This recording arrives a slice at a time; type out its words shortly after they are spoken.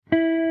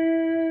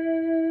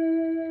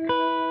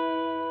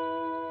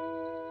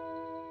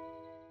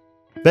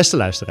Beste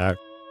luisteraar.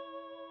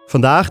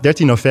 Vandaag,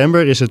 13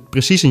 november, is het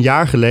precies een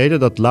jaar geleden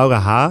dat Laura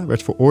H.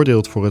 werd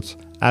veroordeeld voor het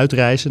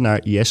uitreizen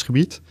naar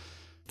IS-gebied.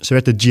 Ze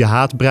werd de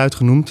jihadbruid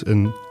genoemd,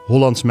 een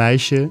Hollands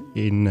meisje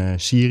in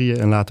Syrië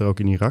en later ook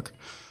in Irak.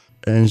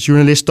 En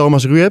journalist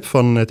Thomas Rueb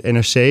van het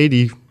NRC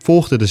die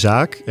volgde de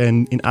zaak.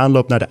 En in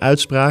aanloop naar de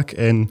uitspraak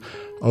en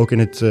ook in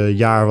het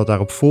jaar wat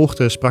daarop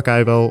volgde, sprak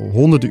hij wel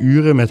honderden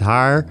uren met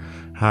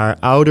haar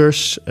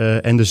ouders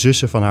en de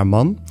zussen van haar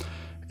man.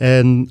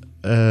 En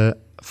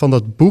van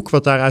dat boek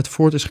wat daaruit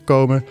voort is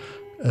gekomen,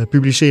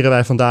 publiceren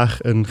wij vandaag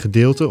een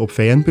gedeelte op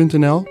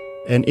vn.nl.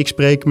 En ik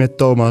spreek met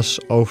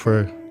Thomas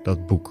over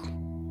dat boek.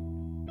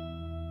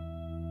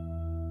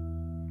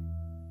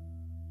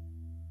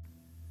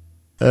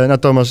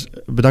 Thomas,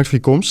 bedankt voor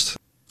je komst.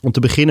 Om te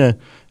beginnen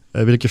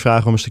wil ik je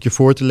vragen om een stukje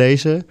voor te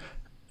lezen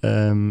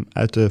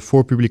uit de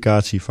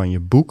voorpublicatie van je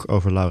boek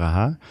over Laura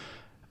H.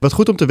 Wat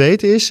goed om te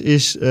weten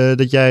is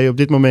dat jij op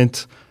dit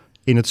moment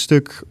in het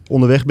stuk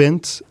onderweg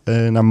bent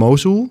naar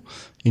Mosul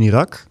in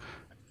Irak.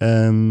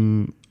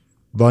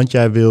 Want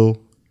jij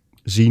wil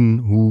zien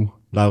hoe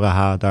Laura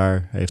H.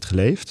 daar heeft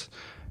geleefd.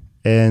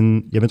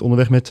 En jij bent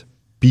onderweg met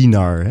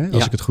Pinar, hè,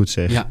 als ik het goed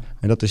zeg. Ja.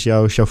 En dat is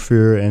jouw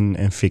chauffeur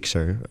en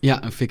fixer.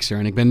 Ja, een fixer.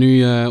 En ik ben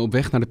nu op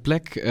weg naar de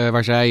plek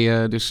waar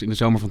zij dus in de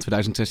zomer van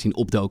 2016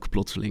 opdook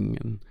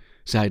plotseling. En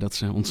zei dat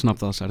ze ontsnapt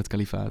was uit het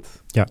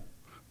kalifaat. Ja,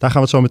 daar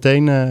gaan we het zo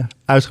meteen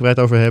uitgebreid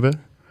over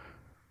hebben.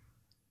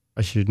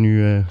 Als je het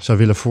nu zou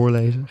willen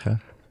voorlezen,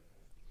 graag.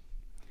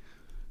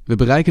 We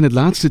bereiken het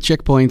laatste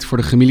checkpoint voor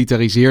de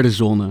gemilitariseerde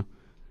zone.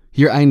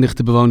 Hier eindigt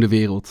de bewoonde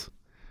wereld.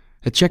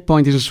 Het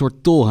checkpoint is een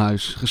soort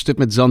tolhuis, gestupt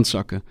met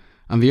zandzakken.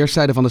 Aan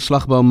weerszijden van de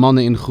slagboom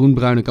mannen in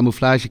groenbruine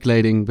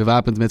camouflagekleding,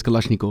 bewapend met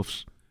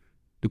kalasjnikovs.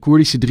 De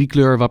Koerdische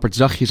driekleur wappert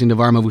zachtjes in de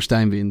warme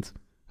woestijnwind.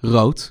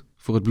 Rood,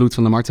 voor het bloed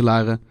van de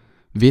martelaren,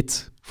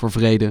 wit, voor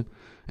vrede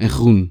en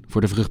groen,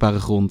 voor de vruchtbare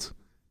grond.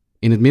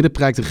 In het midden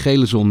prijkt een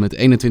gele zon met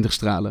 21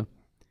 stralen.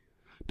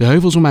 De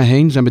heuvels om mij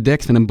heen zijn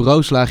bedekt met een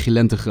broos laagje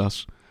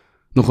lentegras.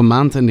 Nog een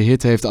maand en de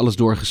hitte heeft alles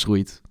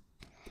doorgeschroeid.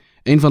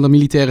 Een van de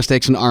militairen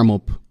steekt zijn arm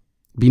op.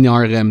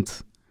 Pinar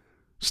remt.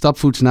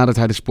 Stapvoets nadert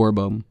hij de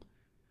spoorboom.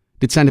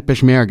 Dit zijn de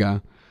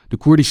Peshmerga, de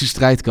Koerdische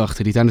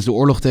strijdkrachten die tijdens de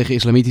oorlog tegen de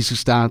Islamitische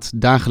Staat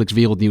dagelijks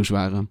wereldnieuws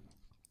waren.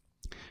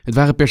 Het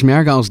waren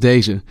Peshmerga als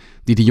deze,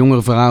 die de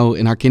jongere vrouw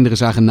en haar kinderen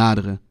zagen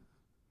naderen.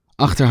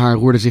 Achter haar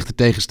roerde zich de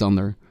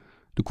tegenstander.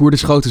 De Koerden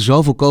schoten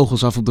zoveel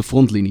kogels af op de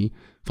frontlinie,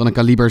 van een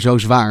kaliber zo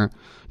zwaar,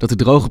 dat de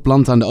droge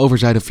planten aan de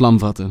overzijde vlam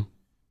vatten.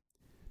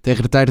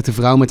 Tegen de tijd dat de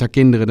vrouw met haar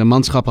kinderen de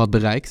manschap had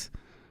bereikt,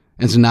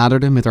 en ze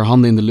naderde met haar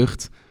handen in de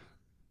lucht,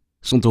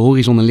 stond de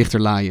horizon een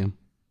lichter laaien.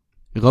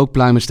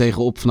 Rookpluimen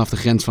stegen op vanaf de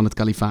grens van het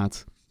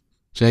kalifaat.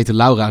 Ze heette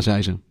Laura,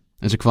 zei ze,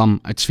 en ze kwam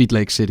uit Sweet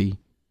Lake City.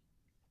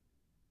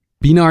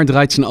 Pinar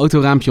draait zijn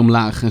autoraampje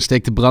omlaag en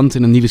steekt de brand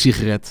in een nieuwe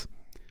sigaret.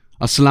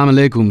 Assalamu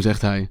alaikum,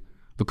 zegt hij.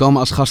 We komen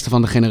als gasten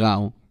van de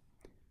generaal.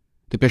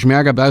 De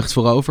Peshmerga buigt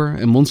voorover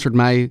en monstert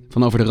mij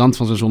van over de rand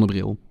van zijn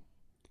zonnebril.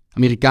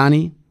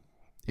 Amerikani?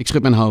 Ik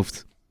schud mijn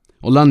hoofd.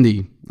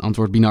 Hollandi,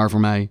 antwoordt Pinar voor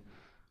mij.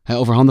 Hij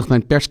overhandigt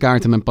mijn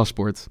perskaart en mijn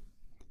paspoort.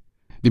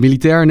 De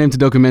militair neemt de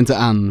documenten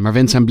aan, maar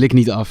wendt zijn blik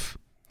niet af.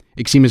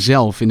 Ik zie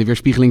mezelf in de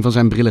weerspiegeling van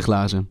zijn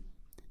brillenglazen.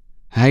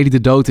 Hij die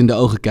de dood in de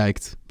ogen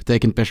kijkt,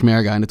 betekent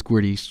Peshmerga in het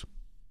Koerdisch.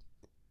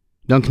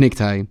 Dan knikt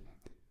hij.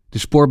 De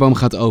spoorboom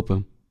gaat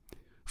open.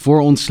 Voor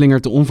ons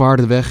slingert de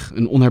onverharde weg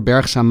een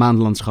onherbergzaam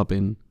maanlandschap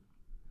in.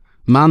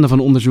 Maanden van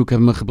onderzoek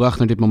hebben me gebracht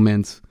naar dit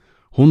moment.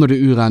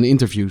 Honderden uren aan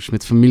interviews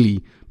met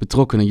familie,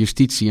 betrokkenen,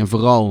 justitie en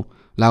vooral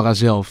Laura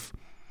zelf.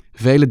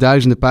 Vele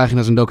duizenden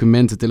pagina's aan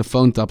documenten,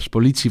 telefoontaps,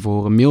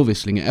 politieverhoren,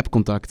 mailwisselingen,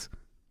 appcontact.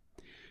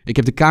 Ik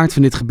heb de kaart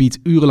van dit gebied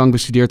urenlang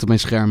bestudeerd op mijn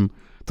scherm,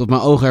 tot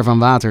mijn ogen ervan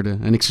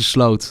waterden en ik ze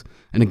sloot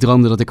en ik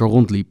droomde dat ik er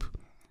rondliep.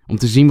 Om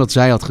te zien wat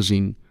zij had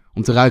gezien,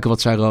 om te ruiken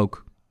wat zij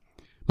rook.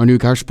 Maar nu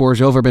ik haar spoor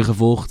zover ben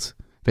gevolgd,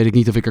 weet ik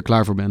niet of ik er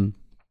klaar voor ben.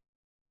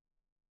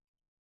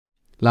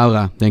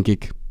 Laura, denk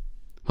ik,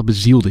 wat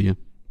bezielde je?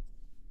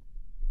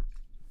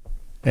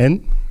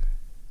 En?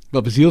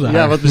 Wat bezielde haar?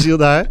 Ja, wat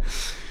bezielde haar?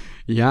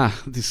 Ja,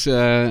 het is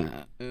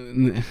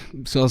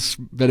zoals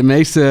bij de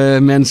meeste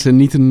mensen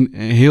niet een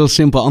heel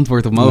simpel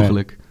antwoord op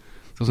mogelijk. Nee.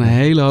 Het was een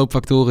hele hoop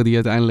factoren die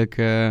uiteindelijk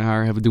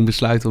haar hebben doen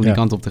besluiten om die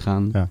kant op te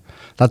gaan. Ja.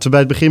 Laten we bij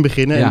het begin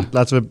beginnen en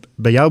laten we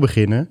bij jou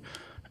beginnen.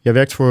 Jij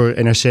werkt voor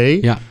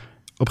NRC. Ja.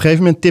 Op een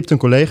gegeven moment tipt een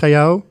collega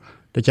jou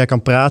dat jij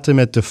kan praten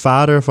met de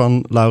vader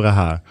van Laura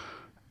H.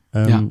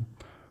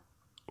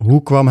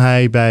 Hoe kwam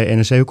hij bij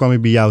NRC, hoe kwam hij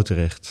bij jou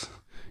terecht?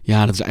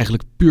 Ja, dat is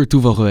eigenlijk puur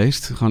toeval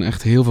geweest. Gewoon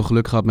echt heel veel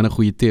geluk gehad met een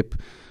goede tip.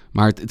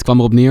 Maar het kwam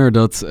erop neer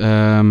dat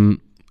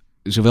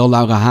zowel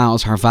Laura H.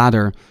 als haar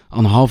vader al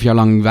een half jaar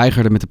lang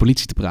weigerden met de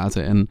politie te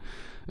praten. En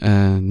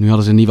nu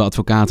hadden ze een nieuwe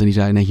advocaat en die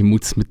zei, nee, je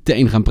moet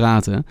meteen gaan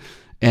praten.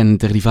 En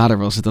tegen die vader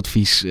was het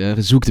advies,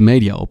 zoek de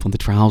media op. Want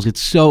dit verhaal zit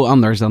zo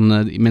anders dan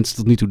mensen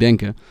tot nu toe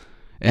denken.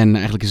 En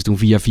eigenlijk is het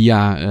toen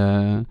via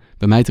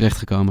bij mij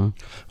terechtgekomen.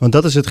 Want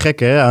dat is het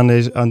gekke hè,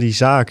 aan die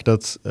zaak,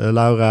 dat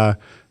Laura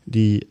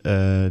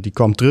die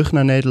kwam terug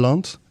naar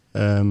Nederland.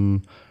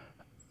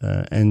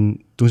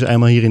 En toen ze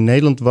eenmaal hier in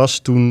Nederland was,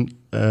 toen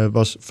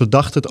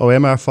verdacht het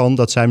OM ervan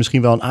dat zij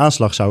misschien wel een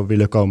aanslag zou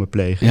willen komen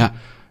plegen. Ja.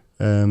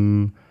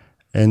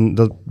 En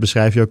dat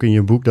beschrijf je ook in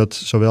je boek, dat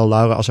zowel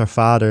Laura als haar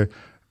vader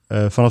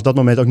vanaf dat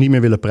moment ook niet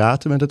meer willen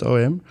praten met het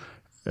OM.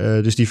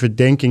 Dus die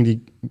verdenking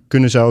die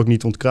kunnen ze ook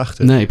niet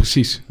ontkrachten. Nee,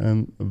 precies.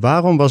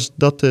 Waarom was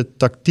dat de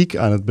tactiek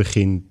aan het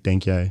begin,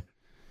 denk jij?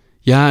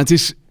 Ja,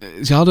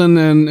 ze hadden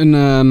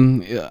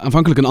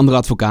aanvankelijk een andere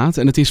advocaat.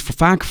 En het is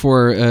vaak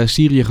voor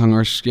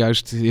Syriëgangers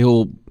juist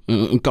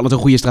kan het een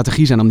goede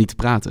strategie zijn om niet te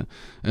praten.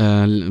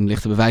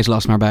 Ligt de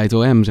bewijslast maar bij het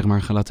OM, zeg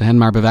maar. Laat hen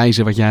maar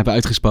bewijzen wat jij hebt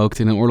uitgespookt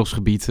in een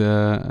oorlogsgebied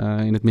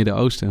in het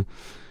Midden-Oosten.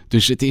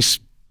 Dus het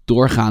is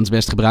doorgaans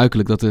best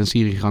gebruikelijk dat een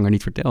Syriëganger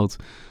niet vertelt.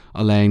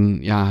 Alleen,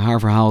 ja, haar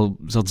verhaal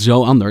zat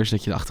zo anders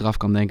dat je achteraf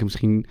kan denken,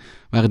 misschien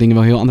waren dingen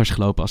wel heel anders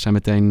gelopen als zij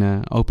meteen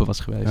open was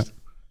geweest.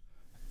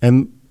 Ja.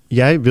 En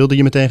wilde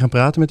je meteen gaan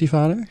praten met die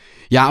vader?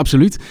 Ja,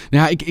 absoluut.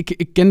 Nou ja,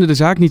 ik kende de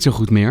zaak niet zo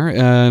goed meer.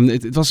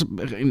 Het was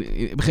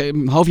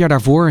een half jaar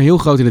daarvoor heel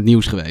groot in het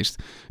nieuws geweest.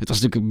 Het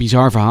was natuurlijk een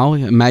bizar verhaal.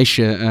 Een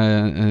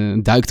meisje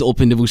duikte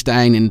op in de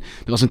woestijn en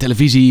er was een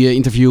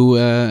televisie-interview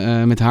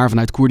met haar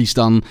vanuit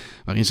Koerdistan,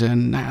 waarin ze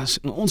een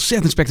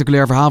ontzettend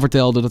spectaculair verhaal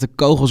vertelde, dat de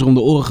kogels er om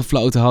de oren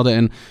gefloten hadden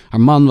en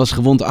haar man was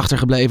gewond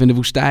achtergebleven in de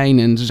woestijn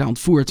en ze zou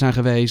ontvoerd zijn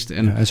geweest.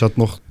 En ze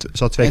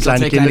had twee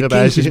kleine kinderen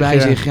bij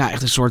zich. Ja,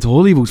 echt een soort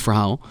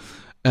Hollywood-verhaal.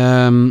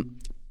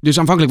 Dus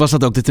aanvankelijk was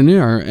dat ook de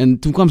teneur. En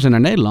toen kwam ze naar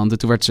Nederland en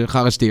toen werd ze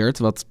gearresteerd,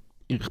 wat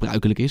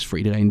gebruikelijk is voor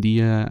iedereen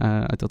die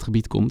uit dat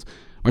gebied komt.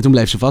 Maar toen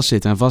bleef ze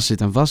vastzitten.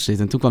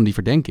 En toen kwam die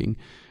verdenking.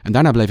 En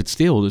daarna bleef het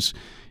stil. Dus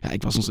ja,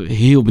 ik was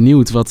heel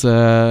benieuwd wat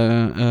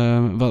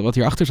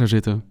hierachter zou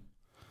zitten.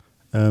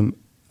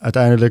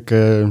 Uiteindelijk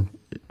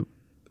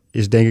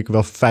is denk ik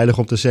wel veilig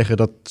om te zeggen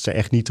dat ze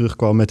echt niet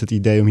terugkwam met het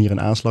idee om hier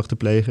een aanslag te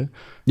plegen.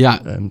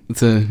 Ja,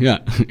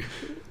 ja.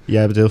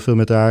 Jij hebt heel veel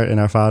met haar en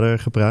haar vader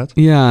gepraat.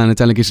 Ja, en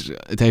uiteindelijk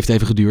het heeft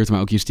even geduurd, maar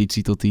ook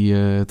justitie tot die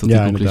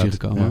conclusie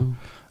gekomen. Ja.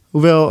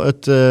 Hoewel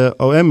het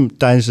OM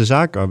tijdens de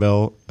zaak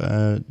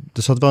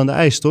dat zat wel in de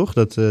eis, toch?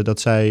 Dat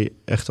zij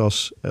echt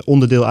als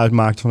onderdeel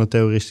uitmaakt van een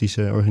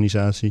terroristische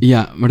organisatie.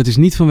 Ja, maar dat is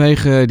niet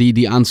vanwege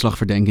die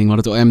aanslagverdenking.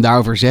 Wat het OM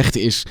daarover zegt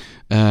is,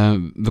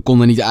 we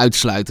konden niet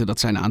uitsluiten dat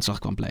zij een aanslag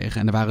kwam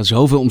plegen. En er waren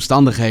zoveel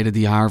omstandigheden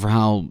die haar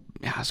verhaal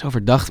zo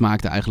verdacht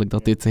maakten eigenlijk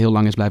dat dit heel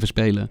lang is blijven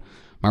spelen.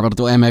 Maar wat het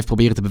OM heeft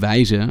proberen te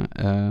bewijzen,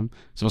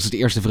 ze was de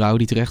eerste vrouw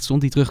die terecht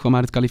stond, die terugkwam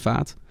uit het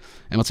kalifaat.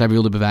 En wat zij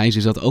wilde bewijzen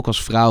is dat ook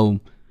als vrouw,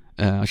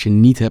 als je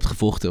niet hebt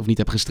gevochten of niet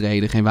hebt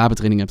gestreden, geen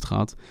wapentraining hebt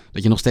gehad,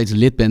 dat je nog steeds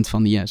lid bent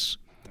van de IS.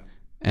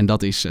 En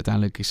dat is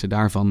uiteindelijk is ze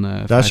daarvan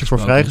daar is ze voor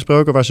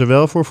vrijgesproken. Waar ze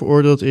wel voor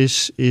veroordeeld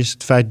is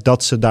het feit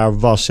dat ze daar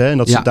was. Hè? En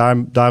dat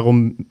ze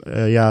daarom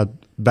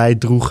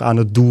bijdroeg aan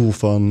het doel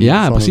van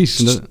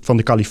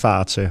de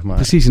kalifaat, zeg maar.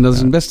 Precies, en dat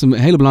is best een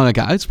hele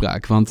belangrijke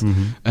uitspraak. Want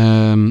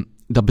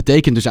dat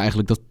betekent dus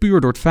eigenlijk dat puur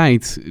door het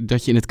feit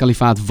dat je in het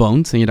kalifaat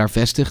woont en je daar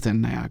vestigt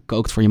en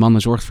kookt voor je man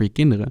en zorgt voor je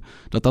kinderen,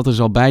 dat dus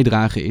al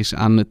bijdragen is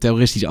aan het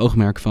terroristische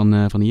oogmerk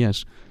van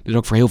IS. Dus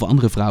ook voor heel veel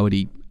andere vrouwen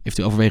die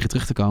eventueel overwegen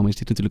terug te komen, is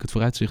dit natuurlijk het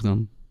vooruitzicht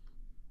dan.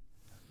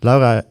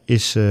 Laura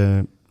is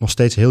nog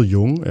steeds heel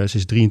jong. Ze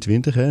is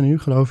 23 nu,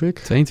 geloof ik.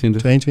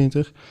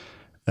 22.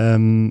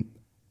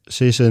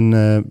 Ze is een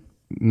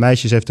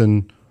meisje, ze heeft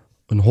een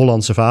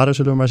Hollandse vader,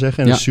 zullen we maar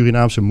zeggen, en een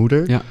Surinaamse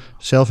moeder. Ja.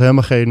 Zelf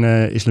helemaal geen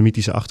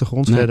islamitische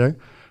achtergrond verder.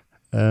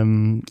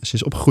 Ze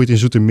is opgegroeid in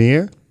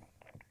Zoetermeer.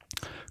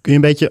 Kun je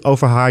een beetje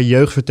over haar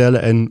jeugd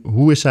vertellen en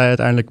hoe is zij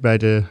uiteindelijk bij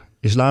de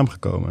islam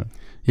gekomen?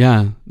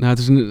 Ja, het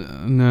is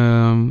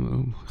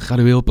een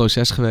gradueel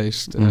proces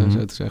geweest,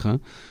 zo te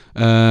zeggen.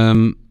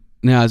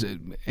 Er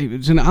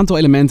zijn een aantal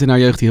elementen in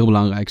haar jeugd die heel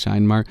belangrijk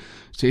zijn. Maar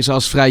ze is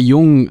als vrij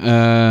jong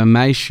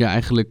meisje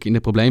eigenlijk in de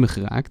problemen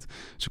geraakt.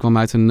 Ze kwam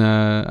uit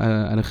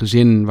een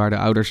gezin waar de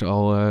ouders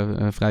al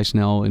vrij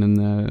snel in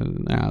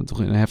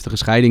een heftige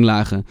scheiding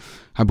lagen.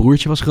 Haar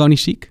broertje was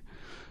chronisch ziek.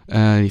 Die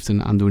heeft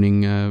een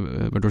aandoening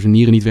waardoor zijn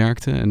nieren niet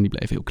werkten. En die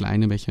bleef heel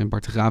klein, een beetje een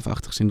Bart de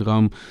Graaf-achtig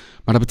syndroom.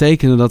 Maar dat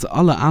betekende dat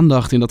alle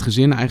aandacht in dat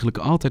gezin eigenlijk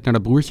altijd naar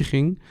dat broertje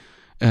ging.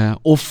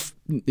 Of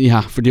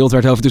verdeeld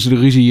werd over tussen de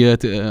ruzie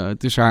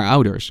tussen haar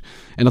ouders.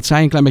 En dat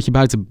zij een klein beetje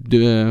buiten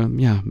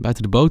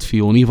de boot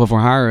viel. In ieder geval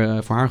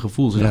voor haar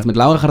gevoel. Ze dacht, met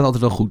Laura gaat het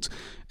altijd wel goed.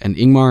 En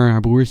Ingmar, haar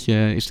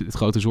broertje, is het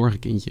grote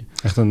zorgenkindje.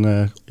 Echt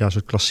een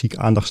soort klassiek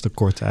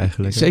aandachtstekort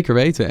eigenlijk. Zeker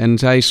weten. En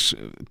zij is,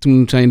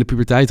 toen zij in de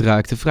puberteit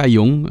raakte, vrij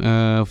jong.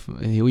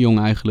 Heel jong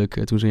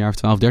eigenlijk. Toen ze een jaar of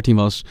 12, 13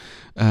 was.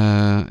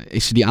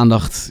 Is die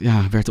aandacht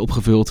werd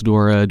opgevuld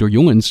door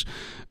jongens.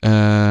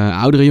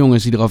 Oudere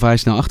jongens die er al vrij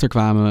snel achter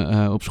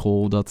kwamen op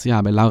school. Dat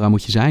bij Laura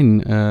moet je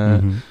zijn.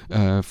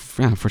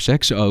 Voor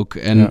seks ook.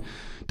 En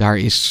daar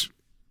is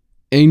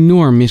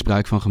enorm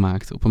misbruik van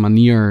gemaakt. Op een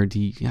manier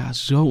die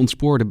zo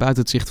ontspoorde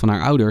buiten het zicht van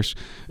haar ouders.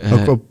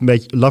 Ook op een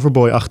beetje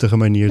loverboy-achtige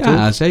manier, toch?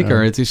 Ja,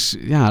 zeker. Het is,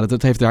 daar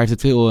heeft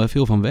het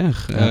veel van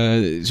weg.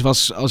 Ze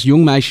was als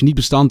jong meisje niet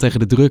bestand tegen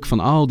de druk van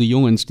al die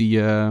jongens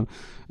die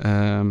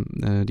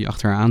die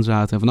achter haar aan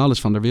zaten en van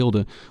alles van haar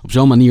wilden. Op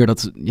zo'n manier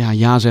dat ja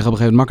zeggen op een gegeven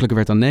moment makkelijker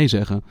werd dan nee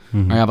zeggen.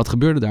 Mhm. Maar ja, wat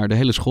gebeurde daar? De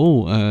hele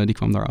school die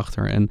kwam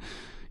daarachter. En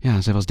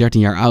ja, zij was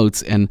 13 jaar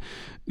oud en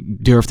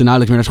durfde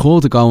nauwelijks meer naar school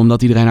te komen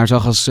omdat iedereen haar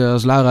zag als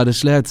Laura de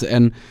Slet.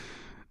 En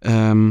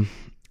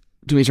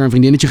toen is er een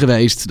vriendinnetje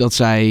geweest dat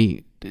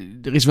zei,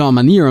 er is wel een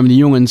manier om die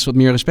jongens wat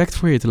meer respect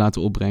voor je te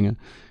laten opbrengen.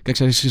 Kijk,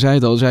 ze zei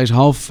het al, zij is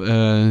half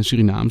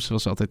Surinaams. Ze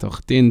was altijd al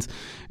getint.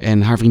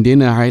 En haar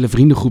vriendinnen, haar hele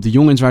vriendengroep, de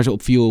jongens waar ze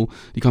op viel,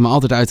 die kwamen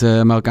altijd uit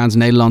de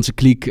Marokkaans-Nederlandse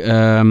kliek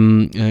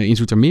in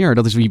Zoetermeer.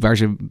 Dat is waar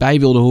ze bij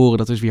wilde horen.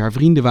 Dat is wie haar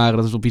vrienden waren.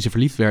 Dat is op wie ze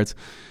verliefd werd.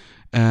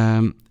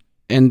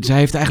 En zij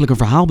heeft eigenlijk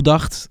een verhaal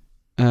bedacht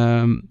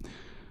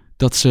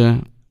dat ze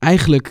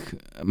eigenlijk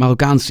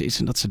Marokkaans is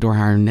en dat ze door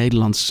haar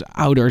Nederlandse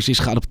ouders is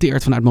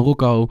geadopteerd vanuit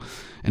Marokko.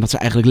 En dat ze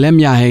eigenlijk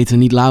Lemia heette,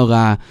 niet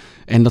Laura.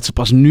 En dat ze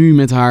pas nu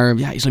met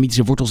haar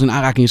islamitische wortels in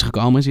aanraking is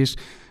gekomen. Ze is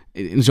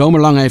een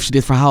zomerlang heeft ze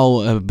dit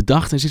verhaal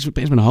bedacht en ze is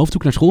opeens met een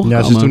hoofddoek naar school gekomen.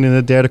 Ja, ze is toen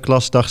in de 3e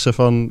klas, dacht ze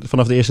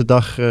vanaf de eerste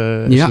dag is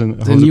ze een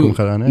hoofddoek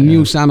omgegaan. Hè?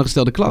 Nieuw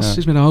samengestelde klas. Ze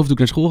is met een hoofddoek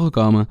naar school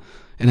gekomen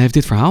en heeft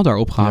dit verhaal daar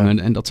opgehangen.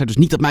 Ja. En dat zij dus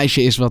niet dat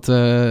meisje is wat,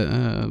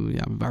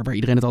 waar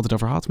iedereen het altijd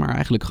over had, maar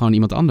eigenlijk gewoon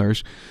iemand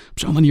anders. Op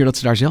zo'n manier dat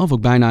ze daar zelf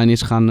ook bijna in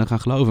is gaan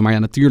geloven. Maar ja,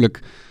 natuurlijk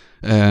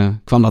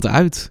kwam dat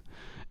uit.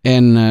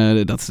 En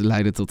dat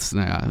leidde tot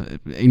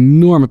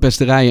enorme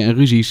pesterijen en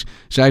ruzies.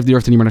 Zij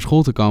durfde niet meer naar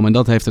school te komen. En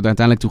dat heeft er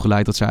uiteindelijk toe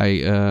geleid dat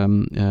zij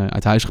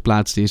uit huis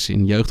geplaatst is,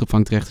 in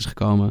jeugdopvang terecht is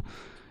gekomen.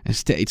 En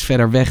steeds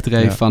verder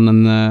wegdreef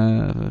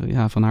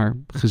van haar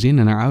gezin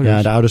en haar ouders.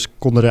 Ja, de ouders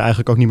konden er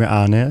eigenlijk ook niet meer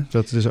aan. Hè?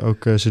 Dat is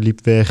ook, ze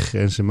liep weg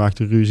en ze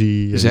maakte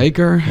ruzie.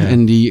 Zeker. Ja.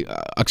 En die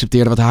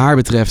accepteerde wat haar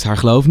betreft haar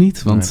geloof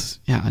niet.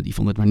 Want die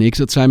vond het maar niks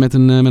dat zij met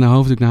een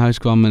hoofddoek naar huis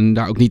kwam. En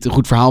daar ook niet een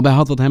goed verhaal bij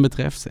had wat hem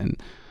betreft. En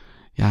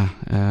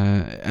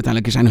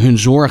uiteindelijk zijn hun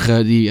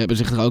zorgen, die hebben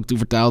zich er ook toe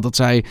vertaald dat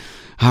zij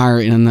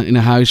haar in een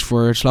huis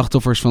voor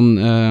slachtoffers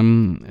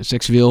van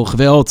seksueel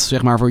geweld,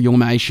 zeg maar voor jonge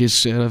meisjes,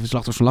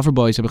 slachtoffers van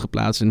loverboys hebben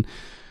geplaatst. En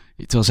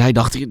terwijl zij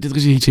dacht, er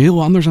is iets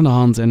heel anders aan de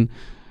hand. En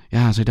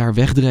ja, zij daar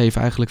wegdreef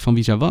eigenlijk van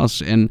wie zij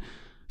was. En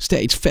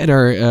steeds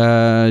verder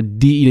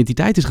die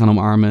identiteit is gaan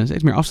omarmen.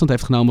 Steeds meer afstand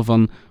heeft genomen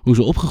van hoe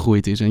ze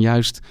opgegroeid is. En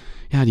juist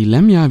die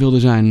Lemia wilde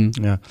zijn.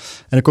 Ja. En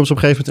dan komt ze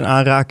op een gegeven moment in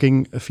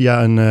aanraking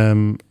via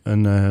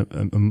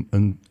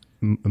een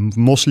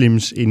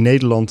moslims in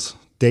Nederland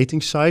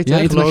dating site. Ja,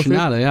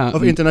 internationale. Ja.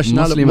 Of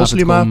internationale,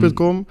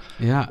 moslima.com.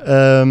 Ja.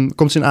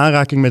 Komt ze in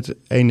aanraking met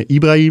een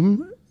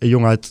Ibrahim, een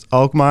jongen uit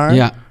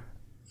Alkmaar.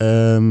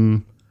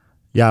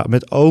 Ja.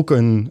 Met ook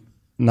een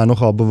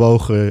nogal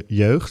bewogen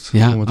jeugd.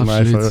 Ja, om het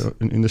absoluut. maar even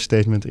een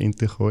understatement in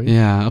te gooien.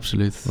 Ja,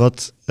 absoluut.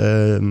 Wat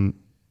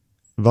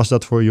was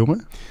dat voor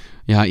jongen?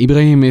 Ja,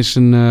 Ibrahim is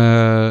een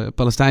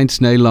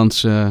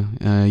Palestijns-Nederlandse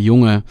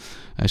jongen.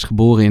 Hij is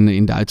geboren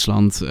in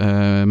Duitsland,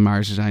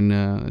 maar ze zijn,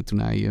 toen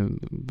hij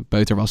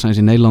peuter was, zijn ze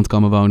in Nederland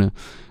komen wonen.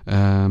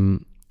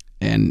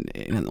 En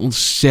in een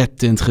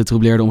ontzettend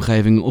getroubleerde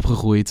omgeving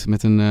opgegroeid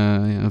met een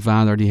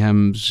vader die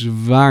hem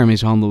zwaar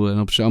mishandelde. En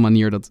op zo'n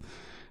manier dat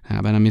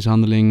bijna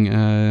mishandeling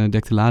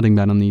dekt de lading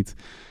bijna niet.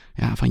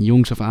 Ja, van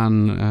jongs af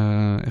aan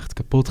echt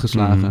kapot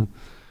geslagen.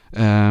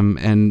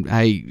 En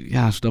hij,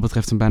 wat dat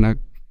betreft een bijna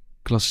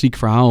klassiek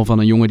verhaal van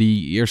een jongen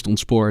die eerst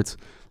ontspoort.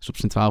 Dus op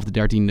zijn 12e,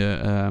 13e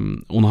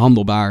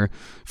onhandelbaar.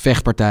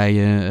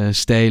 Vechtpartijen,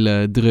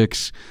 stelen,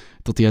 drugs.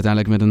 Tot hij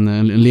uiteindelijk met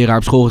een leraar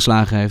op school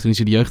geslagen heeft. Toen is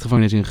hij de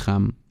jeugdgevangenis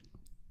ingegaan.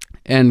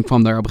 En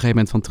kwam daar op een gegeven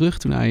moment van terug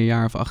toen hij een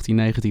jaar of 18,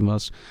 19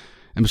 was.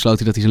 En besloot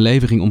hij dat hij zijn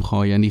leven ging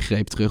omgooien. En die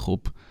greep terug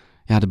op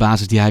de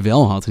basis die hij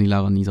wel had en die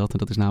Laura niet had. En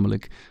dat is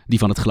namelijk die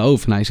van het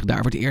geloof. En hij is zich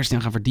daar voor het eerst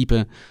in gaan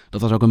verdiepen.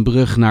 Dat was ook een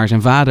brug naar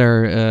zijn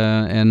vader.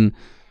 En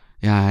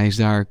hij is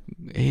daar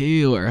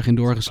heel erg in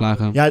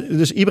doorgeslagen. Ja,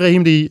 dus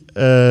Ibrahim die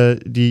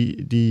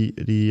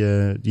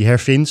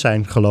hervindt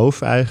zijn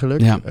geloof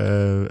eigenlijk. Ja.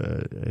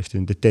 Heeft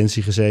in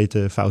detentie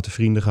gezeten, foute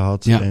vrienden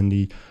gehad. Ja. En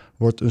die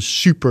wordt een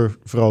super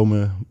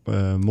vrome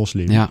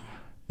moslim. Ja.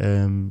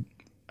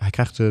 Hij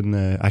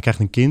krijgt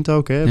een kind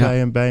ook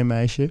bij een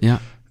meisje. Ja.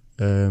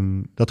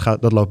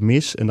 Dat loopt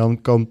mis. En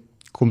dan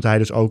komt hij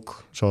dus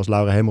ook, zoals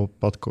Laura hem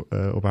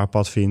op haar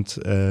pad vindt.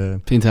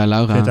 Vindt hij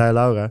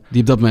Laura.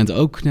 Die op dat moment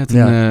ook net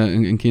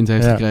een kind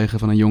heeft gekregen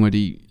van een jongen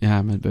die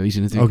met wie ze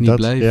natuurlijk ook niet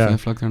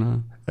bleef vlak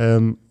daarna.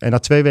 En na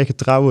 2 weken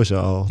trouwen ze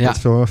al. Ja.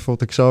 Dat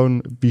vond ik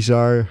zo'n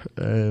bizar.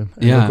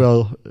 En ook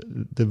wel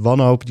de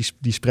wanhoop,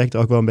 die spreekt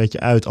ook wel een beetje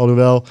uit.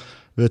 Alhoewel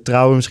we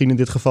trouwen misschien in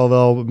dit geval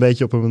wel een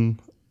beetje op een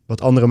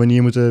wat andere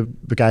manier moeten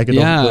bekijken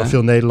dan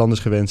veel Nederlanders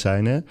gewend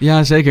zijn. Hè?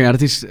 Ja, zeker. Ja,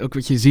 dat is ook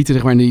wat je ziet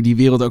zeg maar, in die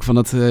wereld ook van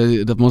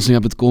dat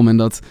moslim.com en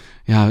dat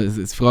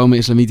het vrome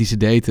islamitische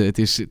daten.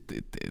 Het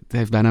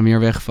heeft bijna meer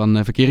weg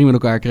van verkering met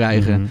elkaar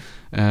krijgen.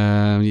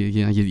 Mm-hmm.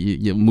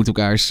 Je ontmoet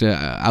elkaars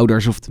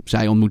ouders of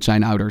zij ontmoet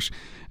zijn ouders.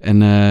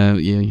 En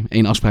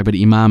één afspraak bij de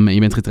imam en je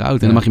bent getrouwd.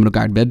 En dan mag je met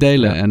elkaar het bed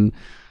delen. Ja. En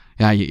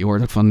je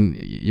hoort ook van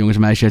jongens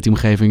en meisjes uit die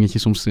omgeving. Dat je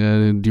soms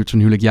duurt zo'n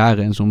huwelijk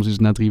jaren. En soms is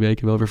het na 3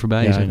 weken wel weer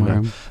voorbij, zeg maar.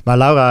 Ja. Maar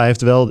Laura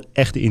heeft wel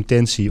echt de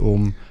intentie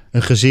om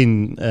een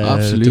gezin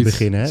te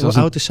beginnen. Hè? Hoe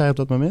oud is zij op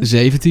dat moment?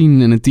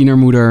 17 en een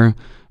tienermoeder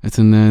met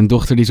een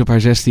dochter die ze op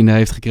haar 16e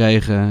heeft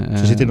gekregen.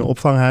 Ze zit in een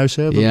opvanghuis,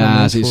 hè? Op dat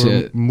moment,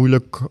 voor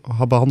moeilijk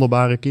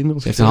behandelbare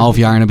kinderen. Ze heeft een half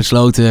jaar in een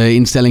besloten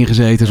instelling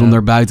gezeten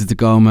zonder buiten te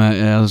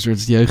komen. Als een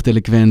soort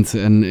jeugddelinquent.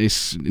 En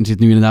zit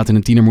nu inderdaad in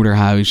een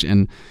tienermoederhuis.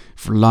 En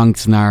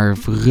verlangt naar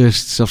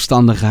rust,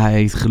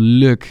 zelfstandigheid,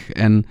 geluk.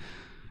 En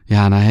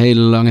ja, na een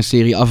hele lange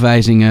serie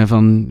afwijzingen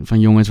van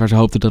jongens waar ze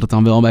hoopten dat het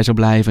dan wel bij zou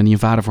blijven. En die een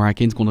vader voor haar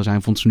kind konden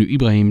zijn, vond ze nu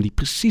Ibrahim, die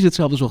precies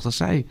hetzelfde zocht als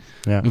zij.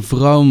 Ja. Een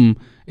vroom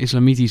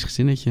islamitisch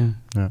gezinnetje.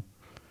 Ja.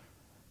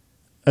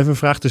 Even een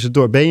vraag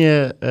tussendoor. Ben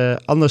je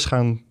anders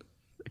gaan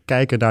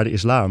kijken naar de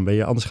islam? Ben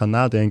je anders gaan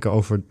nadenken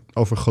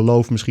over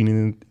geloof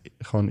misschien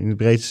gewoon in het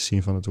breedste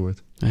zin van het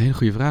woord? Een hele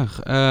goede vraag.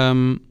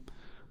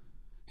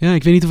 Ja,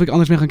 ik weet niet of ik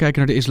anders ben gaan kijken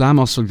naar de islam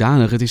als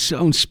zodanig. Het is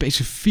zo'n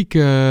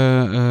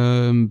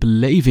specifieke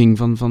beleving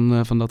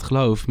van dat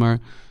geloof. Maar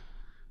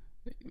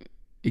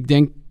ik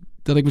denk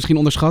dat ik misschien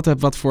onderschat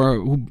heb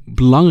hoe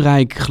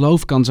belangrijk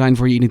geloof kan zijn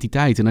voor je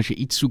identiteit. En als je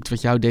iets zoekt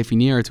wat jou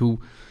definieert, hoe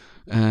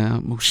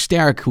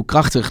sterk, hoe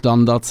krachtig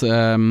dan dat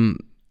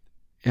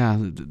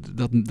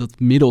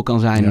middel kan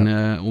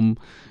zijn om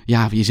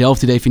jezelf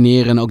te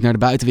definiëren en ook naar de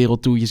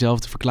buitenwereld toe jezelf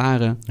te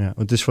verklaren. Ja,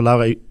 want het is voor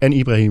Laura en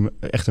Ibrahim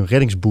echt een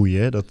reddingsboei,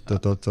 hè?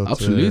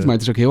 Absoluut, maar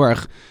het is ook heel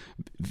erg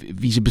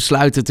wie ze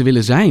besluiten te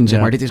willen zijn. Zeg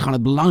maar. Dit is gewoon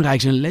het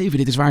belangrijkste in hun leven.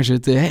 Dit is waar ze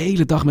het de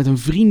hele dag met hun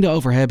vrienden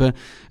over hebben.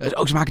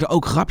 Ze maken er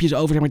ook grapjes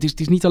over. Zeg maar het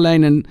is niet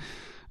alleen een...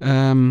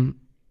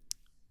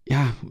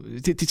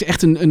 het is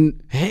echt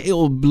een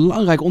heel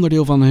belangrijk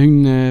onderdeel van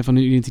hun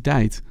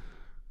identiteit.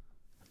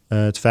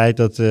 Het feit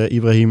dat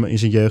Ibrahim in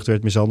zijn jeugd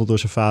werd mishandeld door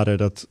zijn vader,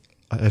 dat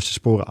heeft zijn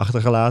sporen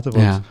achtergelaten.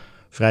 Want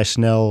vrij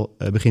snel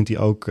begint hij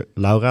ook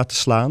Laura te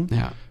slaan.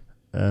 Ja.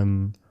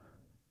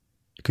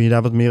 Kun je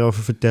daar wat meer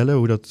over vertellen?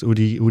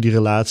 Hoe die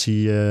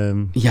relatie...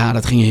 Ja,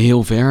 dat ging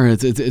heel ver.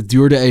 Het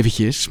duurde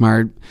eventjes,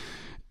 maar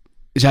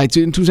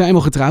toen zij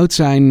eenmaal getrouwd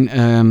zijn,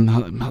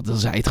 hadden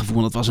zij het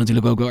gevoel, dat was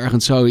natuurlijk ook wel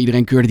ergens zo.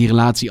 Iedereen keurde die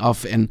relatie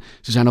af en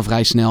ze zijn al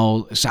vrij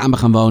snel samen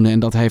gaan wonen. En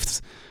dat heeft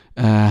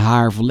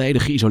haar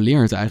volledig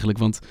geïsoleerd eigenlijk.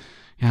 Want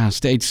ja,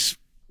 steeds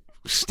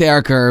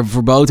sterker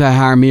verbood hij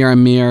haar meer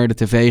en meer. De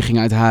tv ging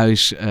uit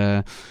huis.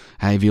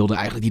 Hij wilde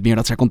eigenlijk niet meer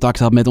dat zij contact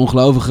had met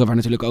ongelovigen, waar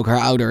natuurlijk ook haar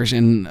ouders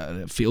en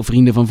veel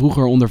vrienden van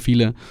vroeger onder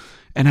vielen.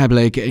 En hij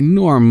bleek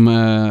enorm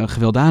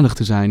gewelddadig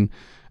te zijn.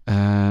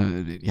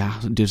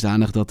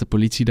 Dusdanig dat de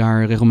politie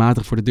daar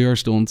regelmatig voor de deur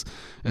stond.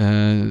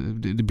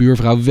 De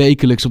buurvrouw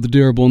wekelijks op de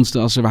deur bonste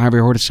als ze haar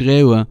weer hoorde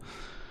schreeuwen.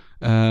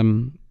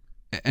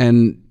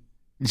 En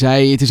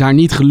het is haar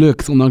niet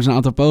gelukt, ondanks een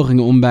aantal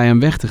pogingen, om bij hem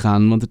weg te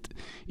gaan. Want het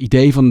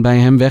idee van bij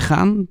hem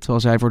weggaan, terwijl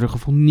zij voor haar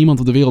gevoel niemand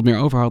op de wereld meer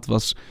over had,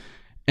 was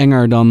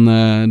enger dan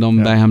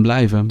bij hem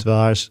blijven.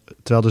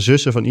 Terwijl de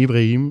zussen van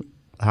Ibrahim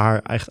haar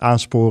echt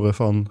aansporen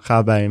van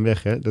ga bij hem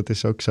weg. Hè? Dat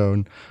is ook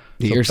zo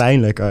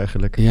pijnlijk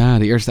eigenlijk. Ja,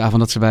 de eerste avond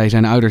dat ze bij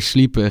zijn ouders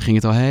sliepen, ging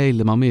het al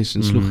helemaal mis.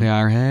 En sloeg hij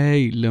haar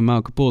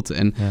helemaal kapot.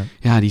 En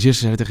die zussen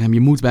zeiden tegen hem, je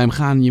moet bij hem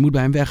gaan, je moet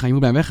bij hem weggaan, je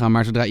moet bij hem weggaan.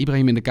 Maar zodra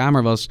Ibrahim in de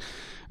kamer was,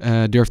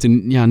 durfde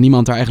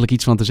niemand daar eigenlijk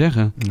iets van te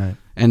zeggen. Nee.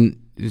 En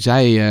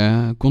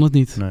zij kon het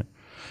niet. Nee.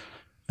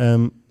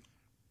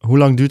 Hoe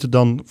lang duurt het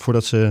dan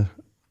voordat ze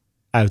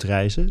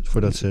uitreizen?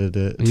 Voordat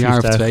ze een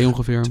jaar of 2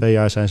 ongeveer. 2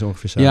 jaar zijn ze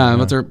ongeveer samen. Ja,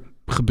 wat er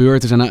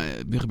gebeurt, er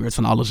gebeurt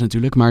van alles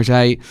natuurlijk. Maar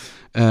zij doet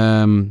op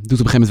een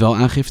gegeven moment wel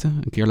aangifte.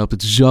 Een keer loopt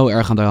het zo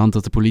erg aan de hand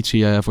dat de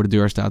politie voor de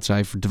deur staat.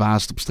 Zij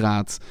verdwaast op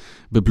straat,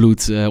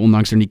 bebloed,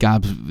 ondanks haar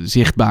niqab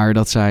zichtbaar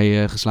dat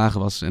zij geslagen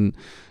was. En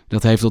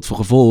dat heeft tot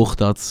gevolg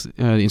dat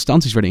de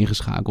instanties werden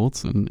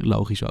ingeschakeld. En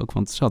logisch ook,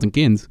 want ze had een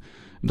kind.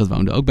 Dat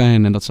woonde ook bij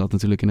hen en dat zat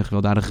natuurlijk in een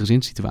gewelddadige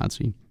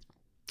gezinssituatie.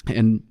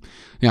 En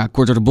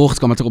kort door de bocht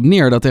kwam het erop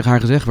neer dat tegen haar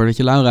gezegd werd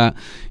dat Laura,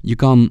 je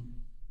kan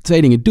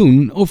 2 dingen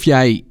doen. Of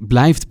jij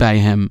blijft bij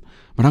hem,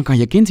 maar dan kan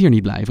je kind hier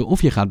niet blijven.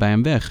 Of je gaat bij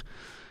hem weg.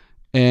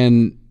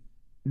 En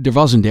er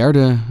was een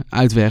derde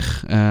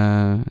uitweg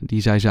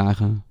die zij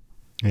zagen.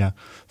 Ja,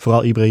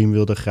 vooral Ibrahim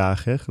wilde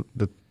graag. Hè?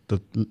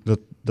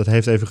 Dat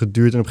heeft even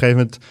geduurd. En op een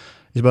gegeven moment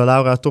is bij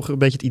Laura toch een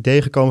beetje het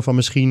idee gekomen van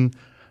misschien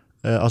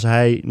als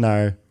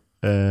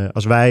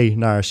wij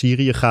naar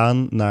Syrië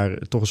gaan, naar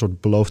toch een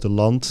soort beloofde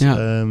land,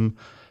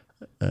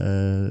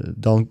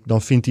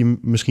 dan vindt hij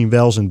misschien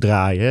wel zijn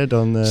draai. Hè?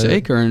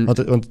 Zeker.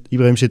 Want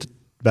Ibrahim zit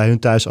bij hun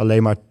thuis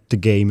alleen maar te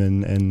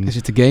gamen. Hij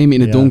zit te gamen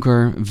in het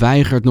donker,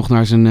 weigert nog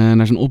naar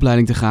zijn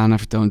opleiding te gaan. Hij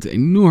vertoont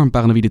enorm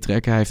paranoïde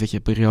trek. Hij heeft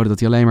een periode dat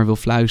hij alleen maar wil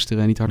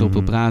fluisteren en niet hardop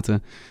wil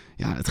praten.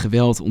 Ja, het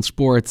geweld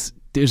ontspoort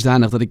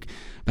dusdanig dat ik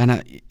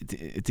bijna...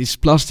 Het is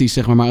plastisch,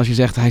 zeg maar als je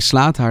zegt hij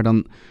slaat haar,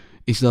 dan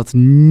is dat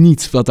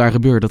niet wat daar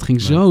gebeurt. Dat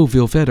ging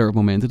zoveel verder op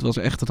het moment.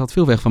 Het had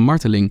veel weg van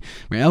marteling.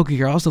 Maar elke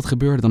keer als dat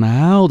gebeurde, dan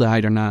huilde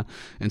hij daarna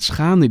en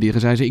schaamde hij. En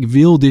zei ze, ik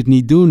wil dit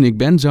niet doen, ik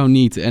ben zo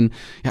niet. En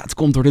het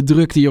komt door de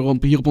druk die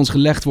hier op ons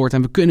gelegd wordt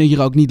en we kunnen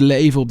hier ook niet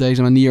leven op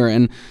deze manier.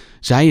 En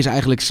zij is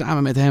eigenlijk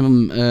samen met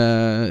hem,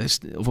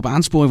 of op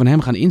aansporing van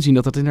hem gaan inzien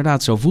dat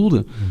inderdaad zo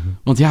voelde. Mm-hmm.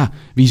 Want ja,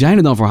 wie zijn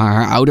er dan voor haar?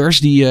 Haar ouders,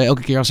 die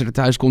elke keer als ze er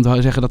thuis komt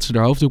zeggen dat ze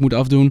haar hoofddoek moet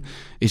afdoen.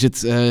 Is het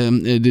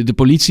de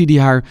politie die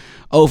haar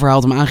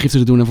overhaalt om aangifte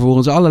te doen en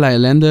vervolgens allerlei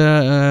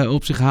ellende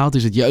op zich haalt?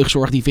 Is het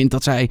jeugdzorg die vindt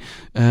dat zij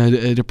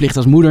de plicht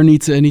als moeder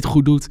niet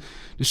goed doet?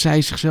 Dus zij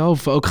is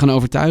zichzelf ook gaan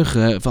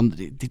overtuigen van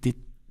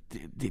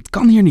dit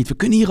kan hier niet. We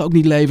kunnen hier ook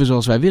niet leven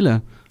zoals wij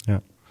willen.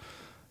 Ja.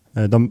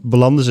 Dan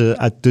belanden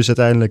ze dus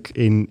uiteindelijk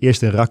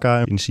eerst in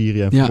Raqqa in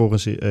Syrië en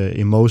vervolgens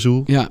in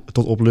Mosul. Ja.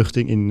 Tot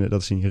opluchting,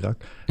 dat is in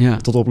Irak. Ja.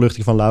 Tot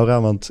opluchting van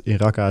Laura, want in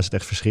Raqqa is het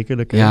echt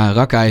verschrikkelijk. Hè? Ja,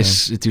 Raqqa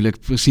is natuurlijk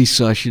precies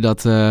zoals je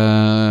dat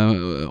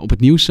op het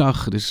nieuws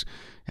zag. Dus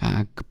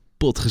ja,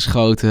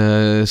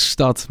 kapotgeschoten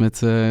stad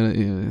met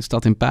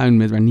stad in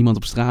puin, waar niemand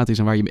op straat is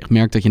en waar je echt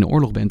merkt dat je in een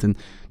oorlog bent. En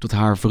tot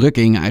haar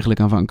verrukking eigenlijk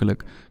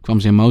aanvankelijk kwam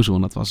ze in Mosul.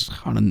 En dat was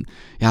gewoon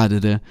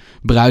de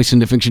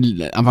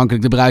bruisende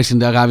aanvankelijk de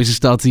bruisende Arabische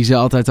stad die ze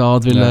altijd al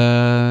had willen,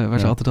 waar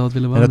ze altijd al had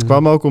willen wonen. En dat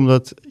kwam ook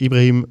omdat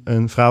Ibrahim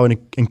een vrouw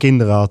en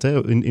kinderen had.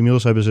 Hè?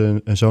 Inmiddels hebben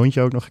ze een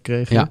zoontje ook nog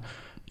gekregen.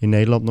 In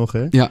Nederland nog.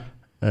 Hè? Ja.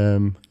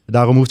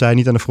 Daarom hoefde hij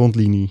niet aan de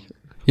frontlinie.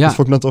 Ja. Dat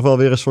vond ik dan toch wel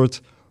weer een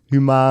soort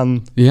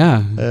humaan.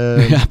 Ja,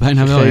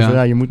 bijna wel. Ja.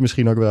 Nou, je moet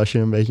misschien ook wel als je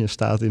een beetje een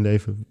staat in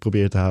leven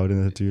probeert te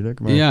houden natuurlijk.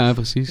 Maar, ja,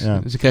 precies.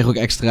 Ja. Ze kregen ook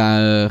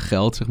extra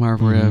geld, zeg maar,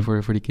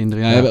 voor die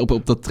kinderen. Ja,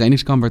 op dat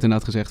trainingskamp werd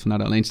inderdaad gezegd van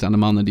de alleenstaande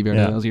mannen die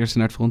werden als eerste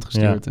naar het front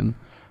gestuurd. Ja.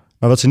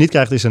 Maar wat ze niet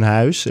krijgt is een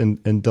huis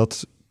en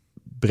dat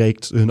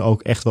breekt hun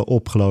ook echt wel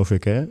op, geloof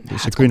ik. Hè?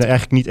 Dus ze kunnen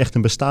eigenlijk niet echt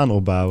een bestaan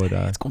opbouwen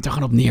daar. Het komt er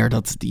gewoon op neer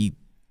dat die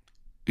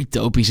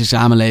utopische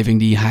samenleving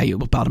die hij op een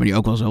bepaalde manier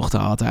ook wel zocht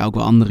had. Hij ook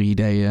wel andere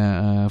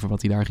ideeën over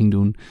wat hij daar ging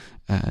doen.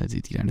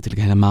 Die daar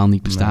natuurlijk helemaal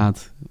niet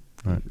bestaat.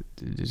 Nee.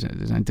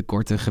 Er zijn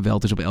tekorten,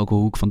 geweld is op elke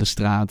hoek van de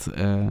straat.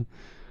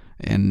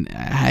 En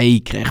hij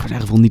kreeg voor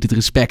zijn gevoel niet het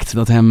respect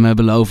dat hem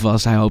beloofd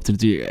was. Hij hoopte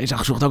natuurlijk, hij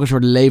zocht ook een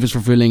soort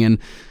levensvervulling. En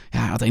ja,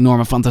 hij had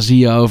enorme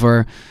fantasieën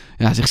over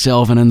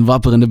zichzelf en een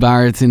wapperende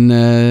baard in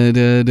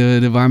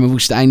de warme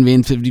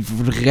woestijnwind.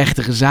 Voor de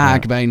gerechtige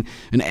zaak bij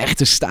een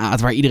echte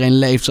staat waar iedereen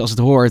leeft zoals het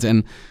hoort.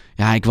 En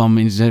ja, hij kwam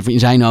in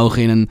zijn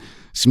ogen in een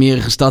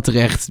smerige stad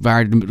terecht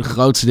waar de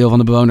grootste deel van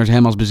de bewoners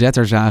hem als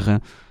bezetter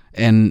zagen.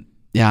 En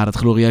ja, dat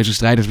glorieuze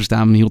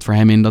strijdersbestaan hield voor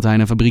hem in dat hij in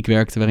een fabriek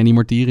werkte waarin die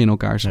mortieren in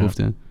elkaar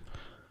schroefden. Ja.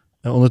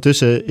 En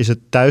ondertussen is het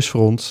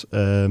thuisfront,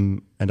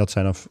 en dat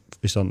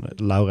is dan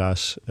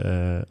Laura's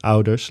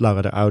ouders,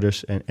 Laura de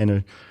ouders en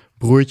een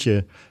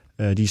broertje,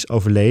 die is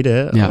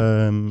overleden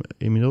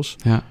inmiddels.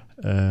 Ja.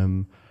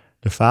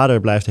 De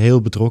vader blijft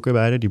heel betrokken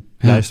bij haar, die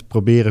blijft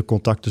proberen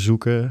contact te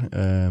zoeken.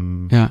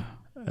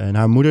 En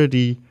haar moeder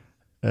die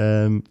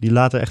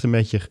laat er echt een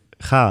beetje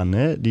gaan.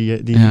 Hè?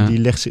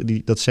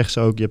 Dat zegt ze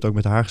ook, je hebt ook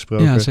met haar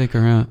gesproken. Ja,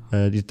 zeker. Ja.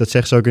 Dat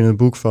zegt ze ook in het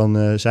boek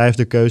van, zij heeft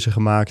de keuze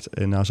gemaakt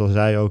en nou zal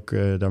zij ook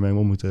daarmee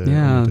om moeten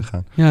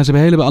gaan. Ja, ze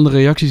hebben hele andere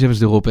reacties hebben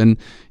ze erop. En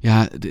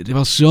ja, er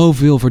was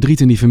zoveel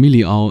verdriet in die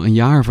familie al. Een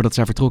jaar voordat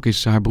zij vertrok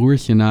is haar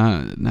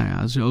broertje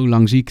zo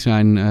lang ziek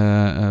zijn,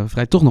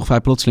 toch nog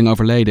vrij plotseling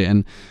overleden.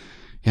 En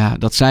ja,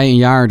 dat zij een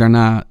jaar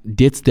daarna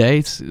dit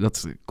deed,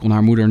 dat kon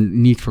haar moeder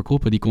niet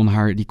verkroppen. Die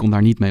kon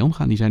daar niet mee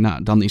omgaan. Die zei,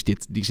 nou, dan is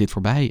dit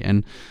voorbij.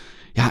 En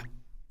ja,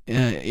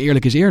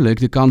 eerlijk is eerlijk,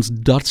 de kans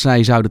dat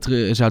zij zou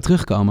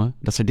terugkomen,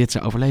 dat zij dit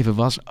zou overleven,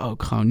 was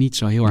ook gewoon niet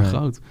zo heel erg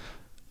groot.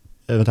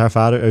 Want haar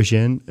vader,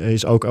 Eugène,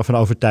 is ook ervan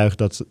overtuigd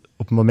dat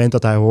op het moment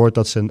dat hij hoort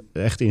dat ze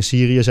echt in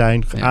Syrië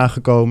zijn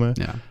aangekomen,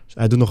 dus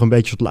hij doet nog een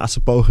beetje tot laatste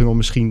poging om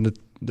misschien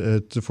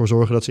ervoor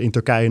zorgen dat ze in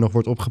Turkije nog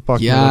wordt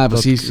opgepakt. Ja,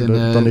 precies.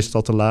 Dan is het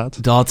al te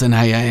laat. Dat, en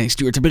hij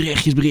stuurt er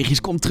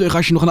berichtjes. Kom terug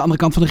als je nog aan de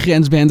andere kant van de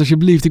grens bent.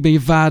 Alsjeblieft, ik ben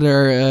je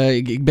vader.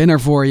 Ik ben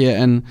er voor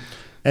je.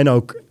 En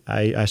ook,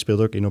 hij speelt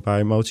ook in op haar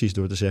emoties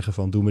door te zeggen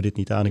van, doe me dit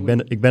niet aan.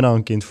 Ik ben al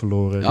een kind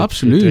verloren.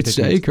 Absoluut,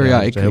 zeker.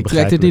 Ja, ik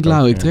trek dit niet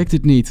lauw. Ik trek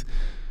dit niet.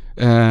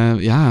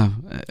 Maar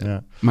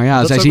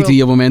ja, zij ziet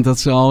hier op het moment dat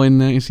ze al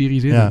in Syrië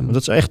zitten. Ja,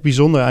 dat is echt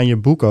bijzonder aan je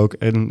boek ook.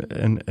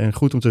 En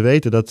goed om te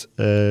weten dat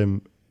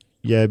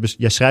jij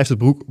schrijft het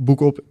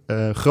boek op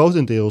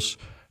grotendeels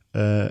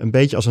een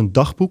beetje als een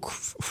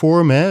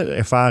dagboekvorm. Hè?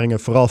 Ervaringen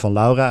vooral van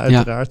Laura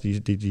uiteraard. Ja.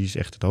 Die is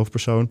echt het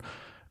hoofdpersoon.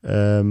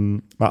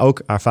 Maar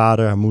ook haar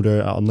vader, haar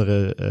moeder,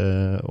 anderen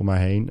om haar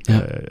heen.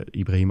 Ja.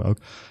 Ibrahim ook.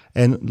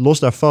 En los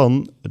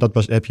daarvan,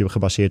 dat heb je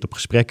gebaseerd op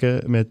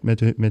gesprekken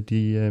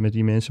met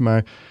die mensen.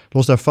 Maar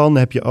los daarvan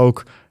heb je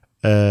ook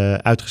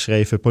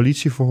uitgeschreven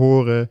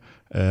politieverhoren.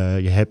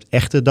 Je hebt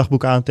echte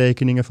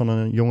dagboekaantekeningen van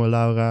een jonge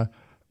Laura.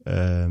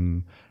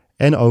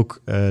 En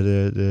ook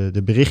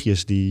de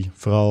berichtjes die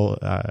vooral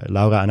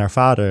Laura en haar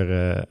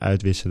vader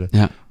uitwisselen.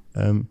 Ja.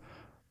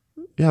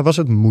 Was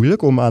het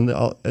moeilijk om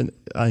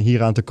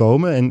hieraan te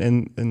komen?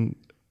 En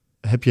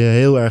heb je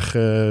heel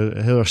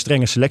erg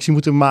strenge selectie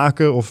moeten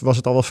maken? Of was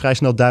het al wel vrij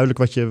snel duidelijk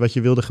wat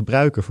je wilde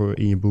gebruiken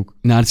in je boek?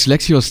 Nou, de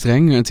selectie was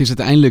streng. Het is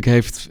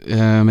uiteindelijk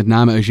met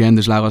name Eugène,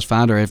 dus Laura's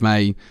vader, heeft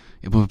mij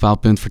op een bepaald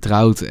punt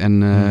vertrouwd en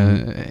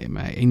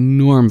mij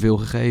enorm veel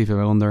gegeven.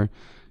 Waaronder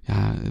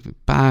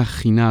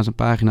pagina's en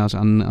pagina's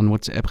aan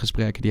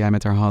WhatsApp-gesprekken die hij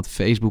met haar had,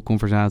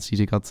 Facebook-conversaties.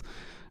 Ik had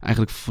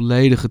eigenlijk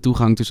volledige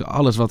toegang tussen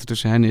alles wat er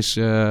tussen hen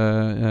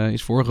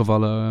is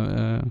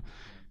voorgevallen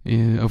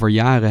over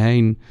jaren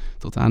heen.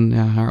 Tot aan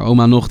haar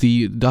oma nog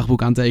die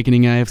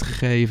dagboekaantekeningen heeft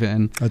gegeven.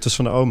 En Het was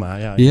van de oma,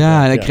 ja.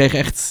 ja, en ik kreeg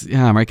echt,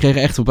 maar ik kreeg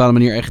echt op een bepaalde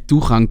manier echt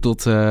toegang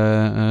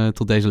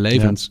tot deze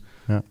levens.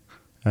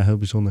 Ja, heel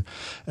bijzonder.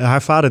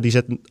 Haar vader die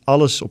zet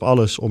alles op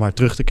alles om haar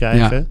terug te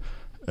krijgen.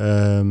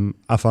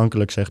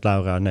 Aanvankelijk zegt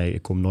Laura, nee,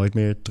 ik kom nooit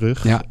meer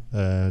terug. Ja.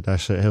 Daar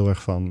is ze heel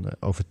erg van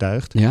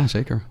overtuigd. Ja,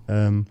 zeker.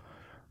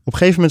 Op een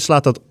gegeven moment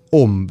slaat dat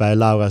om bij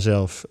Laura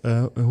zelf.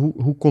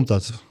 Hoe komt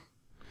dat?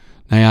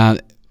 Nou ja,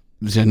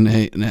 er zijn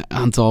een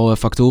aantal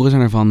factoren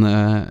zijn ervan.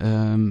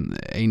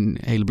 Een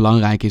hele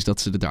belangrijke is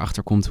dat ze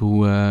erachter komt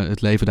hoe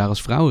het leven daar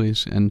als vrouw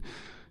is. En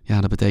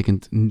ja, dat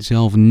betekent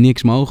zelf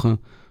niks mogen.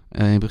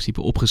 In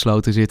principe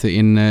opgesloten zitten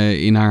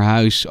in haar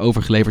huis,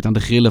 overgeleverd aan de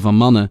grillen van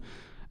mannen.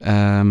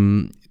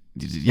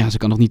 Ze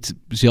kan nog niet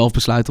zelf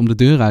besluiten om de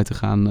deur uit te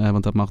gaan,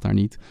 want dat mag daar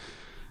niet.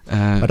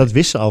 Maar dat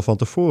wist ze al van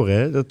tevoren,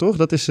 hè? Toch?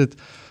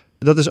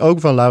 Dat is ook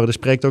van Laura. Er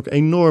spreekt ook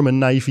enorme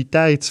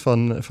naïviteit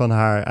van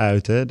haar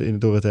uit, hè?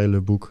 Door het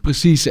hele boek.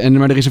 Precies,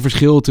 maar er is een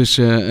verschil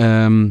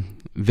tussen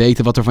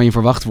weten wat er van je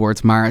verwacht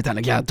wordt, maar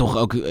uiteindelijk toch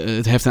ook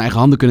het heft in eigen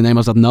handen kunnen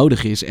nemen als dat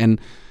nodig is. En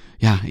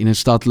ja, in een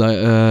stad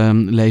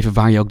leven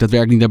waar je ook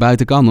daadwerkelijk niet naar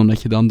buiten kan,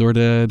 omdat je dan door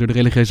de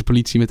religieuze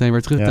politie meteen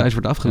weer terug thuis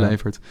wordt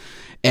afgeleverd. Ja.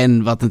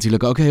 En wat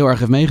natuurlijk ook heel erg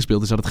heeft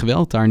meegespeeld, is dat het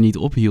geweld daar niet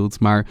ophield,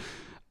 maar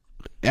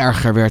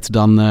erger werd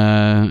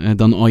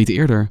dan ooit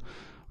eerder.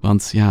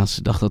 Want ja,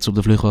 ze dacht dat ze op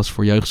de vlucht was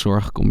voor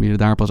jeugdzorg. Kom je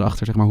daar pas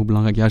achter, zeg maar, hoe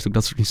belangrijk juist ook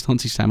dat soort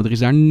instanties zijn. Want er is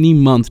daar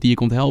niemand die je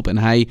komt helpen.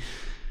 En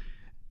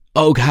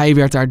hij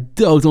werd daar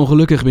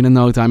doodongelukkig binnen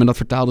no time. En dat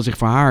vertaalde zich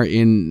voor haar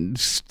in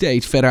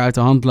steeds verder uit de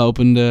hand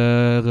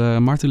lopende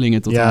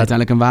martelingen. Tot hij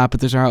uiteindelijk een wapen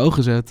tussen haar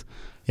ogen zet.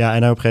 Ja,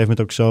 en hij op een gegeven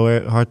moment ook zo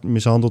hard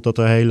mishandeld dat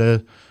haar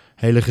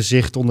hele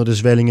gezicht onder de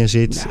zwellingen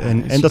zit. Ja,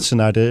 en dat ze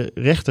naar de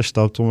rechter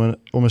stapt om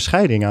een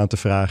scheiding aan te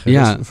vragen.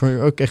 Ja.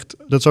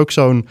 Dat is ook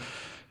zo'n...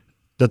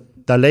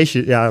 Daar lees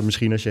je,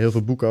 misschien als je heel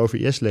veel boeken over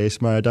IS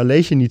leest, maar daar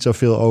lees je niet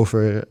zoveel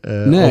over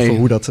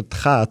hoe dat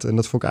gaat. En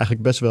dat vond ik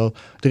eigenlijk best wel...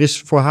 Er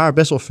is voor haar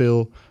best wel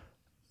veel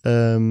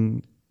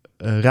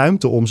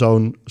ruimte om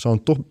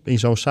toch in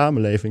zo'n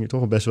samenleving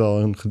toch best wel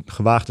een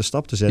gewaagde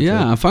stap te zetten. Ja,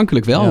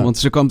 aanvankelijk wel. Ja.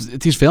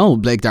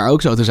 Want bleek daar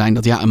ook zo te zijn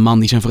dat een man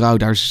die zijn vrouw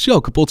daar zo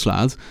kapot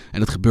slaat. En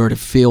dat gebeurde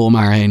veel om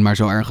haar heen, maar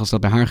zo erg als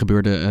dat bij haar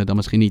gebeurde, dan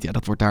misschien niet. Ja,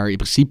 dat wordt daar in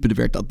principe,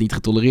 werd dat niet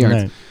getolereerd.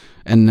 Nee.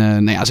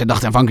 En zij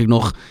dacht aanvankelijk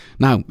nog,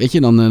 nou, weet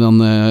je,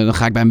 dan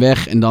ga ik bij hem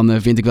weg en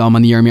dan vind ik wel een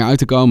manier om hier uit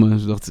te komen.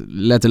 Ze dacht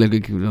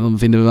letterlijk, dan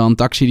vinden we wel een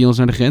taxi die ons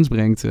naar de grens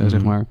brengt,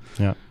 zeg maar.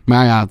 Ja.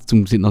 Maar ja,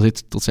 tot ze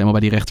helemaal bij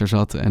die rechter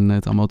zat en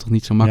het allemaal toch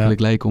niet zo makkelijk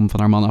leek om van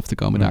haar man af te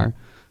komen daar.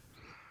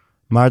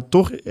 Maar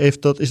toch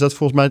is dat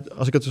volgens mij,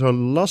 als ik het zo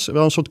las,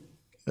 wel een soort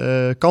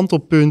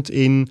kantelpunt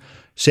in,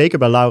 zeker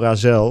bij Laura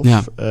zelf.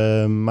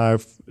 Ja. Maar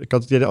ik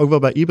had het idee ook wel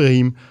bij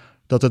Ibrahim,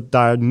 dat het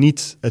daar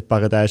niet het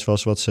paradijs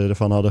was wat ze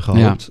ervan hadden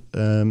gehoopt.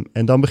 Ja.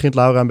 En dan begint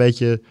Laura een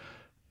beetje,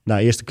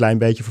 eerst een klein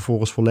beetje,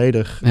 vervolgens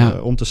volledig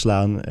om te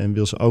slaan. En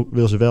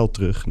wil ze wel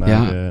terug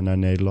naar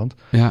Nederland.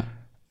 Ja.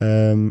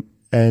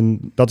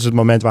 En dat is het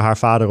moment waar haar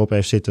vader op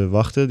heeft zitten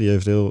wachten. Die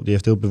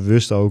heeft heel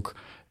bewust ook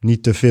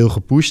niet te veel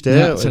gepusht.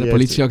 Hè? Ja, zei de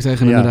politie ook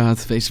tegen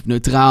inderdaad. Wees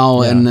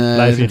neutraal. En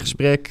blijf in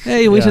gesprek.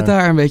 Hey, hoe is het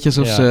daar? Een beetje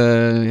alsof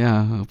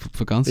ze op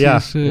vakantie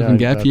is. Een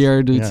gap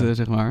year doet,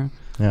 zeg maar.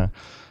 Ja.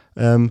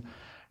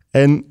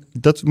 En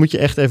dat moet je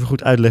echt even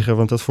goed uitleggen,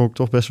 want dat vond ik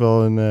toch best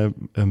wel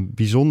een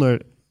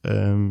bijzonder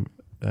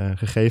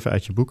gegeven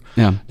uit je boek.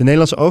 Ja. De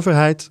Nederlandse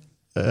overheid,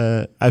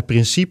 uit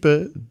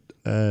principe,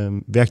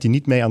 werkt hier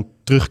niet mee aan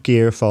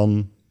terugkeer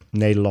van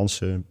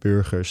Nederlandse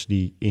burgers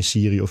die in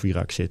Syrië of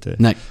Irak zitten.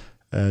 Nee.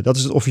 Dat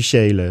is het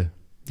officiële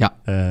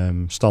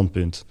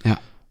standpunt. Ja.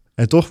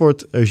 En toch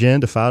wordt Eugène,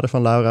 de vader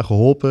van Laura,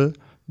 geholpen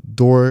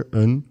door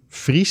een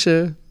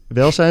Friese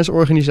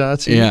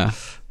welzijnsorganisatie. Ja.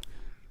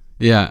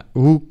 Ja.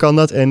 Hoe kan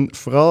dat? En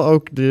vooral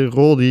ook de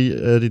rol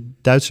die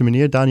Duitse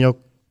meneer,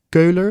 Daniel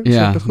Keuler.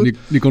 Ja,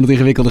 die kon het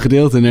ingewikkelde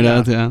gedeelte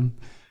inderdaad. Ja.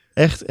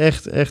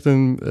 Echt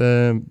een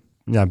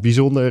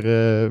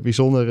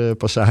bijzondere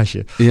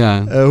passage.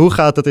 Ja. Hoe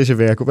gaat dat in zijn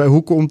werk?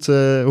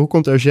 Hoe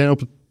komt Eugène op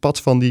het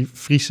pad van die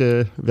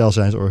Friese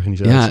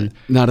welzijnsorganisatie? Ja,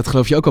 nou, dat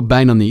geloof je ook al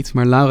bijna niet.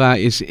 Maar Laura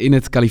is in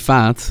het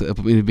kalifaat,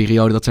 in de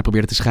periode dat zij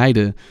probeerde te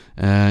scheiden,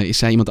 is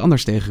zij iemand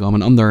anders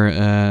tegengekomen. Een ander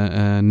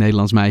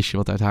Nederlands meisje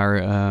wat uit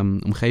haar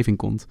omgeving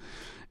komt.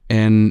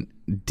 En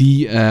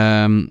die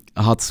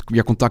had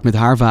weer contact met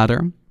haar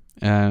vader.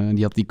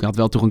 Die had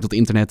wel toegang tot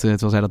internet,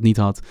 terwijl zij dat niet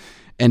had.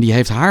 En die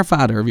heeft haar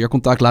vader weer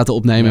contact laten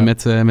opnemen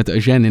met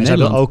Eugène in Nederland. Zij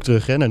wilde ook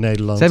terug naar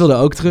Nederland. Zij wilde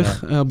ook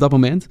terug op dat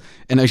moment.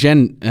 En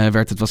Eugène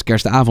het was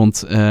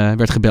kerstavond,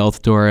 werd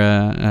gebeld door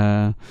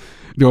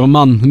een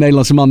man, een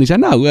Nederlandse man. Die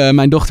zei,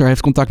 mijn dochter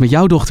heeft contact met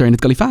jouw dochter in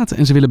het kalifaat.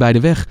 En ze willen beide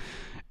weg.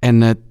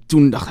 En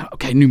toen dacht ik,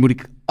 oké, nu moet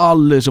ik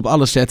alles op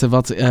alles zetten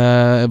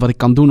wat ik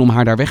kan doen om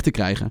haar daar weg te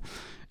krijgen.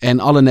 En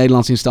alle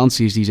Nederlandse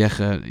instanties die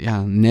zeggen,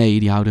 nee,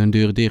 die houden hun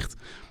deuren dicht.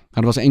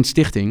 er was 1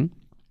 stichting.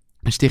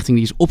 Een stichting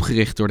die is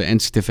opgericht door de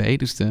NCTV,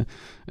 dus de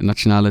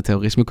Nationale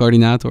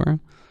Terrorismecoördinator.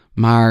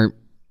 Maar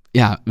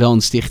ja, wel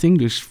een stichting,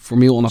 dus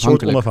formeel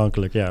onafhankelijk. Soort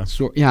onafhankelijk,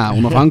 ja.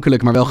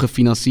 Onafhankelijk, maar wel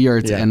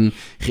gefinancierd en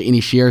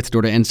geïnitieerd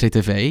door de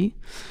NCTV.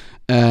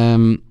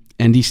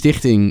 En die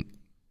stichting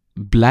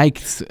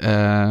blijkt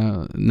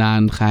na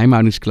een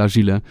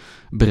geheimhoudingsclausule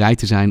bereid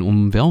te zijn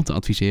om wel te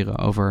adviseren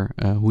over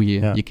hoe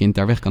je je kind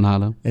daar weg kan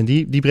halen. En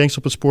die brengt ze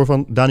op het spoor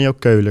van Daniel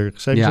Keuler.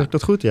 Zeg ik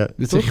dat goed? Ja,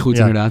 dat zeg je goed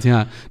inderdaad, ja.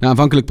 Nou,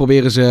 aanvankelijk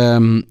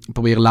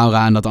proberen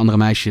Laura en dat andere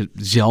meisje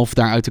zelf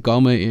daaruit te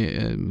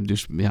komen.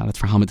 Dus ja, het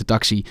verhaal met de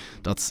taxi,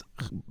 dat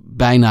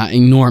bijna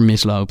enorm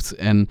misloopt.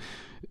 En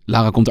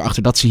Laura komt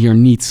erachter dat ze hier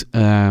niet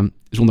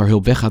zonder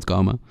hulp weg gaat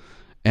komen.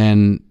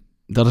 En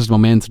dat is het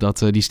moment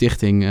dat die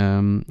stichting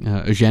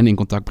Eugène in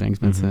contact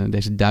brengt met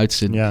deze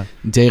Duitse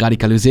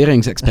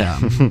deradicaliseringsexpert.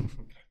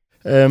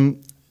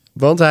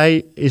 Want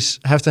hij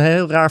heeft een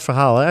heel raar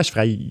verhaal. Hè? Hij is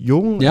vrij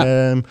jong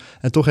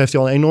en toch heeft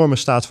hij al een enorme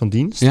staat van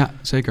dienst. Ja,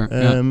 zeker.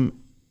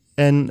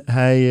 En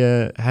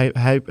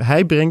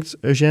hij brengt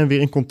Eugène weer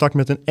in contact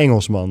met een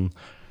Engelsman.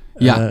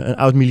 Een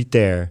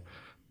oud-militair.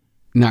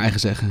 Naar eigen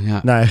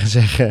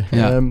zeggen,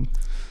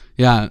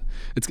 ja.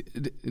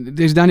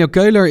 Deze Daniel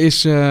Keuler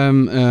is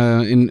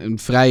een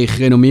vrij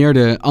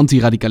gerenommeerde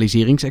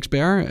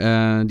anti-radicaliseringsexpert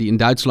die in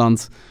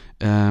Duitsland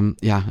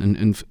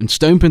een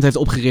steunpunt heeft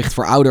opgericht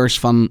voor ouders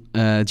van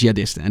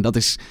jihadisten. En dat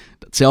is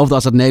hetzelfde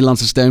als dat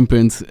Nederlandse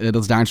steunpunt.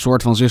 Dat is daar een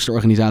soort van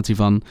zusterorganisatie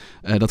van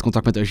dat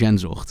contact met Eugène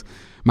zocht.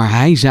 Maar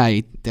hij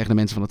zei tegen de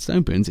mensen van het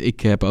steunpunt: ik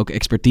heb ook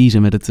expertise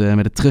met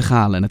het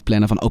terughalen en het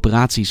plannen van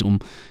operaties om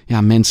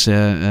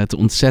mensen te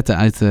ontzetten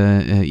uit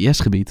het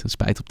IS-gebied.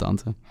 Spijt op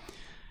tante.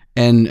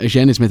 En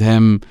Eugène is met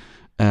hem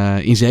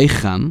in zee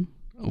gegaan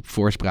op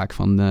voorspraak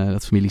van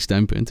dat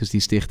familiesteunpunt, dus die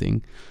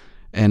stichting.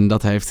 En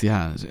dat heeft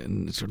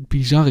een soort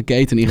bizarre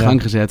keten in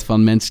gang gezet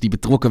van mensen die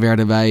betrokken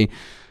werden bij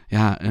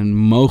een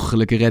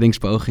mogelijke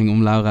reddingspoging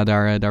om Laura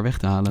daar weg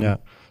te halen. Ja,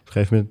 op een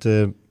gegeven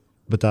moment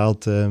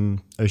betaalt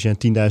Eugène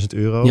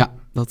 €10.000. Ja,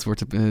 dat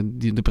wordt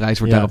de prijs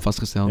wordt daarop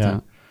vastgesteld.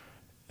 Ja.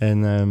 En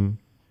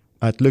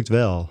maar het lukt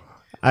wel.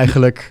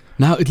 Eigenlijk...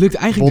 Nou, het lukt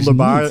eigenlijk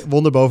wonderbaar, dus niet.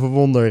 Wonder boven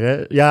wonder,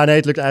 hè? Ja, nee,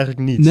 het lukt eigenlijk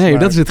niet. Nee, maar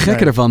dat is het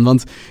gekke ervan.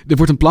 Want er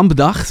wordt een plan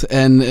bedacht.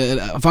 En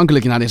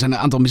afhankelijk, er zijn een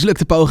aantal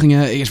mislukte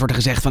pogingen. Eerst wordt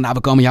er gezegd van,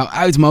 we komen jou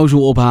uit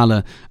Mosul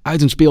ophalen.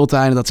 Uit een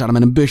speeltuin. Dat zou dan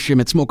met een busje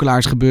met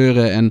smokkelaars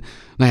gebeuren. En op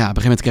een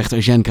gegeven moment krijgt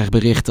Eugène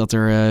bericht dat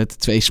er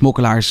 2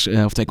 smokkelaars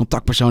of 2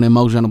 contactpersonen in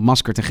Mosul zijn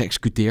opmaskerd en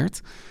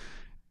geëxecuteerd.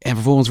 En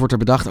vervolgens wordt er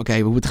bedacht,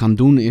 hoe we het gaan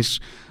doen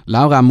is...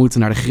 Laura moet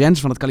naar de grens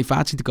van het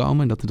kalifaat zien te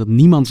komen. Dat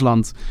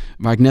niemandsland,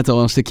 waar ik net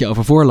al een stukje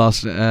over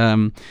voorlas...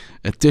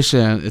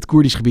 tussen het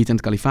Koerdisch gebied en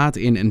het kalifaat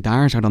in. En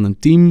daar zou dan een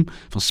team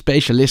van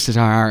specialisten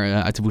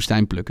haar uit de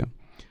woestijn plukken.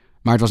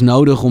 Maar het was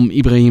nodig om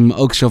Ibrahim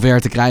ook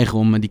zover te krijgen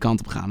om die kant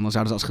op te gaan. En dan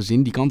zouden ze als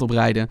gezin die kant op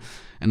rijden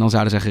en dan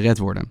zouden ze gered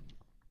worden.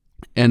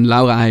 En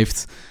Laura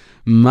heeft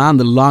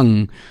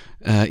maandenlang...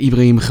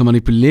 Ibrahim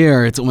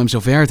gemanipuleerd om hem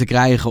zover te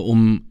krijgen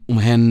om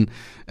hen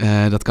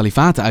dat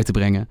kalifaat uit te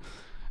brengen.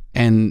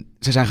 En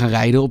ze zijn gaan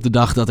rijden op de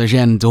dag dat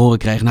Eugène te horen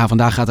kreeg...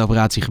 vandaag gaat de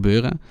operatie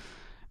gebeuren.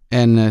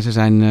 En ze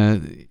zijn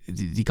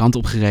die kant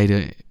op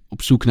gereden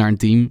op zoek naar een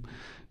team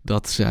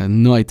dat ze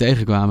nooit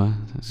tegenkwamen.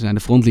 Ze zijn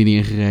de frontlinie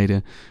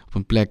ingereden op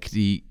een plek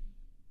die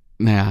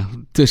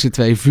tussen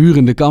 2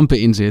 vurende kampen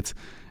in zit.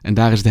 En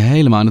daar is het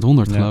helemaal aan het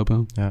 100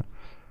 gelopen. Ja.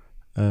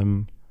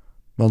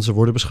 Want ze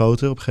worden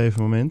beschoten op een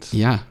gegeven moment.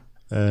 Ja.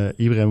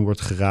 Ibrahim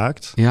wordt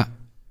geraakt. Ja.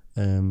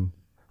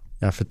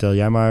 Vertel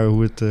jij maar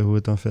hoe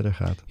het dan verder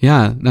gaat.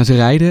 Ja, ze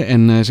rijden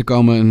en ze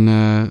komen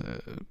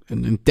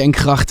een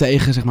tankgracht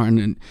tegen, zeg maar.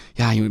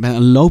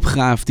 Een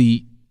loopgraaf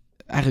die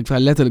eigenlijk vrij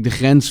letterlijk de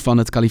grens van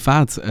het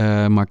kalifaat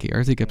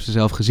markeert. Ik heb ze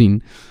zelf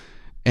gezien.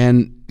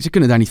 En ze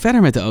kunnen daar niet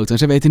verder met de auto. En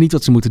ze weten niet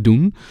wat ze moeten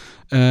doen.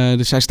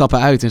 Dus zij stappen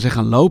uit en ze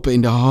gaan lopen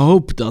in de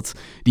hoop dat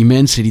die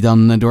mensen die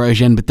dan door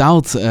Eugène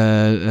betaald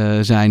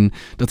zijn,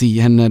 dat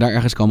die hen daar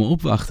ergens komen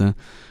opwachten.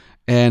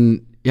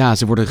 En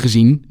ze worden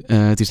gezien.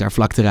 Het is daar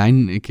vlak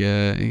terrein.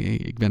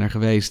 Ik ben er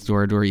geweest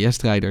door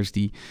IS-strijders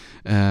die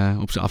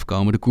op ze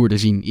afkomen. De Koerden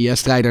zien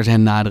IS-strijders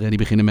hen naderen. Die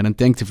beginnen met een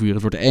tank te vuren.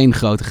 Het wordt 1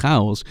 grote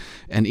chaos.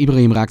 En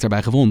Ibrahim raakt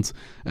daarbij gewond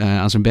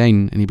aan zijn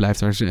been. En die blijft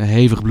daar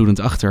hevig bloedend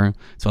achter.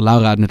 Terwijl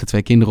Laura met de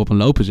 2 kinderen op een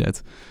lopen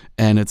zet.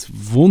 En het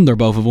wonder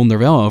boven wonder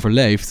wel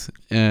overleeft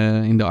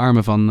in de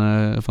armen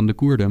van de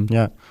Koerden.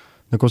 Ja.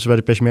 Dan komt ze bij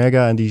de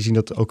Peshmerga en die zien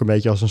dat ook een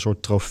beetje als een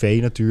soort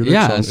trofee natuurlijk.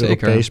 Ja, zo'n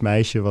zeker. Europees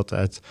meisje wat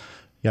uit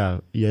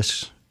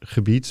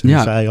IS-gebied, hun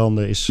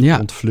vijanden, is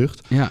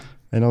ontvlucht. Ja.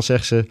 En dan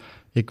zegt ze,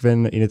 ik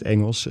ben in het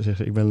Engels,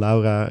 ik ben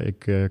Laura,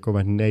 ik kom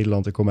uit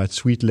Nederland, ik kom uit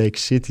Sweet Lake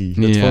City.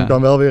 Dat vond ik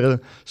dan wel weer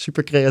een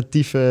super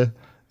creatieve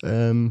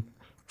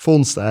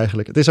vondst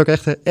eigenlijk. Het is ook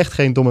echt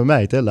geen domme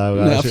meid, hè,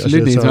 Laura? Nee,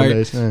 absoluut niet.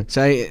 Maar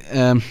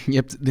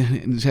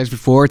zij is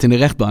verhoord in de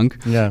rechtbank.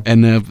 Ja.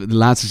 En de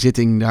laatste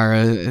zitting,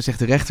 daar zegt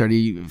de rechter,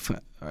 die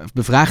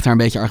bevraagt haar een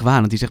beetje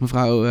argwanend. Die zegt,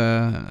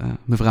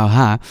 mevrouw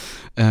H.,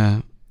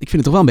 ik vind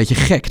het toch wel een beetje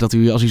gek dat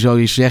u, als u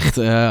zoiets zegt,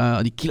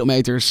 die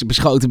kilometers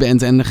beschoten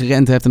bent en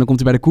gerend hebt en dan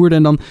komt u bij de Koerden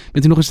en dan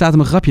bent u nog in staat om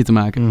een grapje te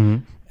maken.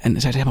 Mm-hmm. En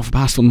zij is helemaal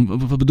verbaasd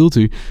van, wat bedoelt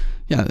u?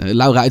 Ja,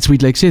 Laura uit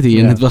Sweet Lake City.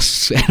 En het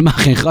was helemaal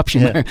geen grapje,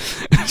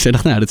 maar zij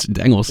dacht, nou, dat is het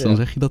Engels. Dan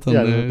zeg je dat dan.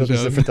 Ja, dat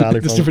is de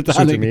vertaling van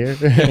Zoetermeer.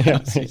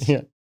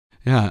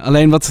 Ja,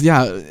 alleen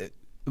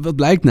wat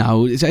blijkt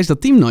nou? Zij is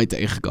dat team nooit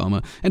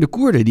tegengekomen. En de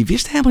Koerden, die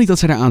wisten helemaal niet dat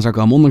zij daar aan zou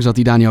komen. Ondanks dat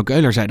die Daniel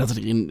Keuler zei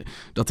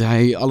dat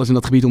hij alles in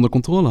dat gebied onder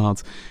controle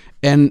had.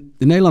 En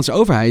de Nederlandse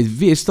overheid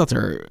wist dat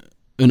er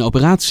een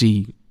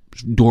operatie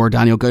door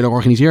Daniel Keuler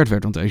georganiseerd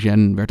werd. Want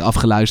Eugène werd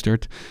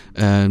afgeluisterd.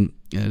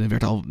 Er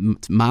werd al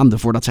maanden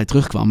voordat zij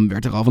terugkwam,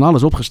 werd er al van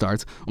alles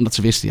opgestart. Omdat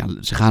ze wisten,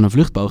 ze gaan een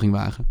vluchtpoging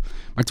wagen.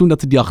 Maar toen dat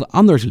de dag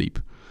anders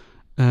liep,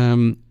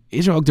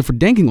 is er ook de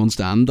verdenking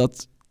ontstaan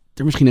dat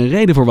er misschien een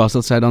reden voor was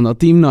dat zij dan dat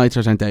team nooit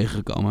zou zijn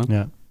tegengekomen.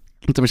 Ja.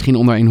 Dat er misschien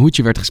onder een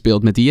hoedje werd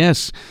gespeeld met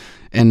IS.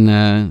 En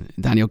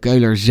Daniel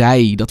Keuler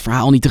zei dat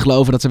verhaal niet te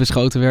geloven dat ze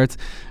beschoten werd.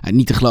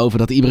 Niet te geloven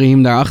dat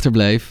Ibrahim daarachter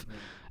bleef.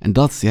 En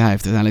dat heeft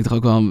uiteindelijk toch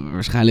ook wel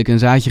waarschijnlijk een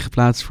zaadje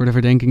geplaatst voor de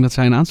verdenking dat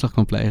zij een aanslag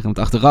kon plegen. Want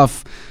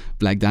achteraf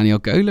blijkt Daniel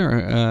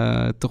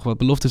Keuler toch wat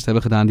beloftes te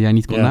hebben gedaan die hij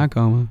niet kon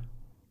nakomen.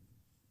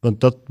 Want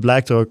dat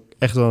blijkt er ook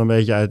echt wel een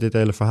beetje uit dit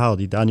hele verhaal.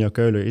 Die Daniel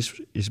Keuler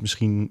is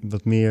misschien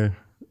wat meer...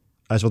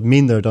 Hij is wat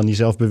minder dan hij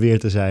zelf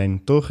beweert te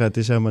zijn, toch? Het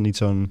is helemaal niet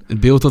zo'n het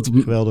beeld dat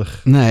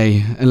geweldig...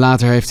 Nee, en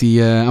later heeft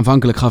hij...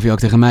 aanvankelijk gaf hij ook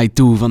tegen mij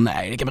toe van...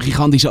 Nee, ik heb een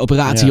gigantische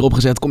operatie hierop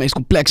gezet. Het meest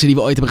complexe die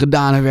we ooit hebben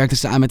gedaan. Hij werkte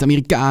samen met de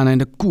Amerikanen en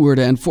de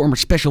Koerden... en former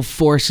special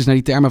forces. Naar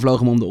die termen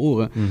vlogen hem om de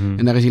oren. Mm-hmm.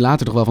 En daar is hij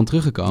later toch wel van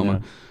teruggekomen.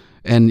 Ja.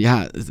 En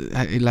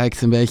hij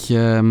lijkt een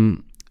beetje...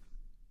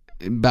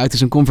 buiten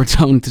zijn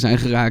comfortzone te zijn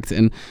geraakt.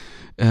 En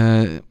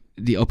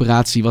die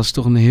operatie was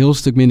toch een heel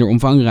stuk minder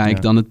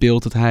omvangrijk... dan het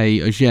beeld dat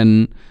hij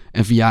Eugène...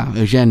 En via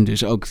Eugène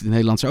dus ook de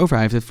Nederlandse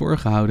overheid heeft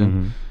voorgehouden.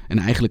 Mm-hmm. En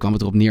eigenlijk kwam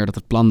het erop neer dat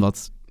het plan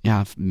wat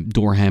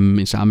door hem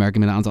in samenwerking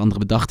met een aantal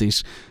anderen bedacht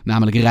is...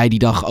 namelijk rij die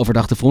dag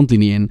overdag de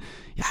frontlinie in.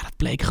 Ja, dat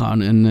bleek gewoon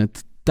een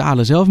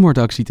totale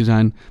zelfmoordactie te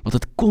zijn. Want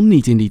het kon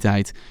niet in die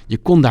tijd. Je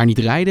kon daar niet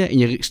rijden en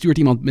je stuurt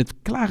iemand met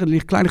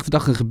klaarlichte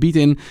dag een gebied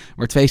in...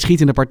 waar 2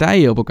 schietende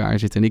partijen op elkaar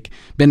zitten. En ik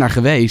ben daar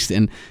geweest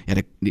en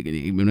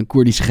ik ben een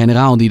Koerdische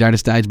generaal die daar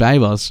destijds bij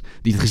was...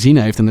 die het gezien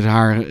heeft en dus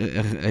haar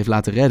heeft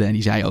laten redden. En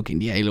die zei ook, in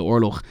die hele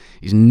oorlog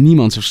is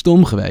niemand zo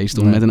stom geweest...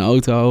 om met een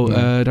auto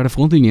daar de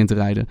frontlinie in te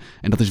rijden.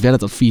 En dat is wel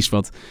het advies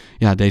wat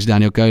deze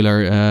Daniel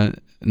Keuler...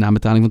 na een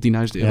betaling van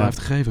 €10.000 heeft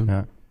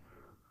gegeven.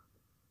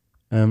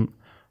 Ja.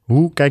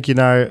 Hoe kijk je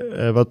naar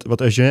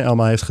wat Eugène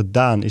allemaal heeft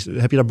gedaan?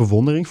 Heb je daar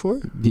bewondering voor?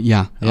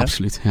 Ja?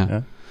 Absoluut.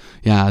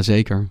 Ja,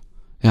 zeker.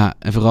 Ja,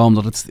 en vooral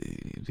omdat het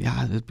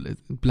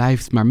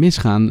blijft maar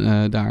misgaan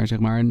daar, zeg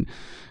maar.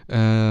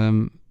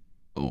 Hij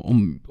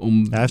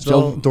heeft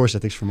wel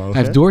doorzettingsvermogen.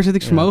 Hij heeft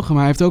doorzettingsvermogen,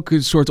 maar hij heeft ook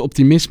een soort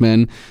optimisme.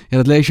 En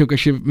dat lees je ook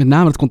als je met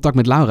name het contact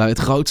met Laura... Het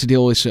grootste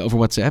deel is over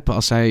WhatsApp.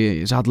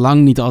 Ze had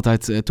lang niet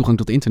altijd toegang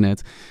tot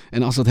internet.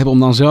 En als ze dat hebben om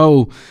dan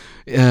zo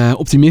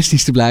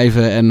optimistisch te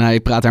blijven... en hij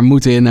praat daar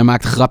moed in, hij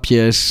maakt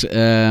grapjes...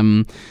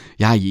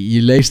 je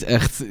leest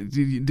echt...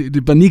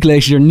 De paniek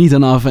lees je er niet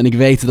aan af... en ik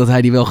weet dat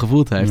hij die wel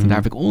gevoeld heeft. Mm-hmm. En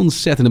daar heb ik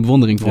ontzettende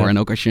bewondering voor. Ja. En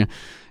ook als je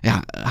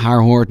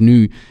haar hoort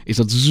nu... is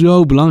dat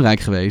zo belangrijk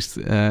geweest.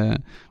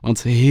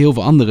 Want heel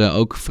veel anderen,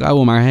 ook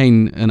vrouwen om haar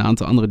heen... een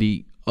aantal anderen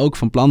die ook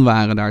van plan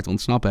waren daar te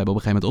ontsnappen... hebben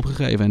op een gegeven moment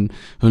opgegeven... en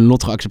hun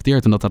lot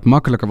geaccepteerd. En dat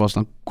makkelijker was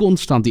dan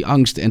constant die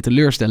angst en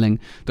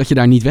teleurstelling... dat je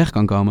daar niet weg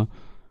kan komen.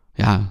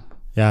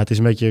 Ja, het is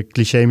een beetje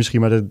cliché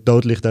misschien, maar de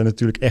dood ligt daar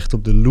natuurlijk echt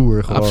op de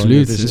loer. Gewoon.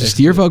 Absoluut. Ze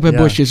stierven ook bij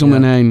bosjes om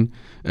hen heen.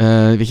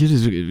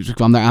 Ze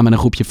kwam daar aan met een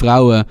groepje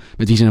vrouwen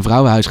met wie ze in een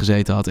vrouwenhuis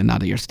gezeten had. En na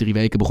de eerste 3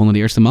 weken begonnen de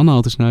eerste mannen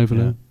al te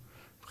sneuvelen. Ja. Op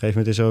een gegeven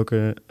moment is er ook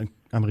een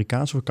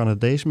Amerikaans of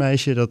Canadees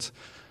meisje dat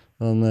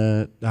dan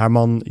haar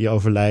man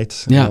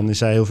overlijdt. En dan is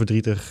zij heel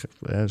verdrietig,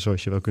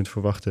 zoals je wel kunt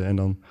verwachten. En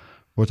dan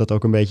wordt dat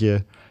ook een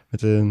beetje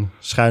met een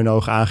schuin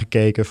oog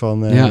aangekeken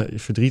van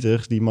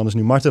verdrietig. Die man is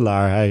nu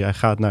martelaar. Hij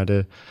gaat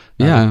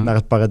naar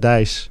het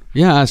paradijs.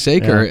 Ja,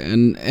 zeker.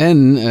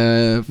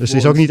 Ja. Dus er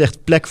is ook niet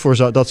echt plek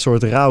voor dat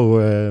soort rouw.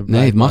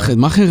 Nee, het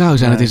mag geen rouw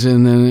zijn. Nee. Het is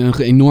een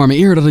enorme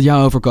eer dat het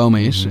jou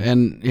overkomen is. Mm-hmm.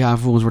 En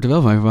vervolgens wordt er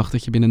wel van verwacht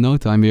dat je binnen no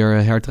time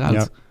weer hertrouwt.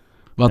 Ja.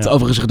 Wat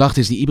overigens een gedachte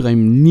is die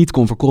Ibrahim niet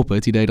kon verkroppen.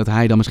 Het idee dat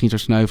hij dan misschien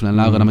zou sneuvelen en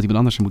Laura dan met iemand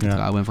anders zou moeten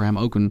trouwen. En voor hem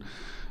ook een...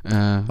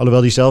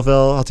 Alhoewel die zelf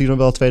wel, had hij dan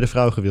wel een tweede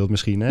vrouw gewild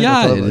misschien. Hè?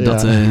 Ja,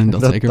 dat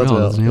zeker wel.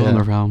 Dat is een heel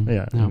ander verhaal.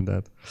 Ja,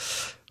 inderdaad.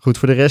 Goed,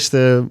 voor de rest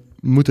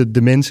moeten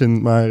de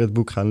mensen maar het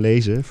boek gaan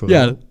lezen. Vooral.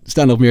 Ja, er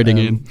staan nog meer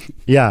dingen in.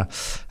 Ja,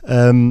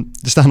 er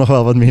staan nog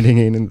wel wat meer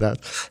dingen in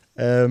inderdaad.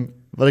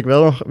 Wat ik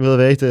wel nog wil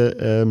weten,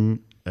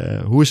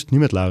 hoe is het nu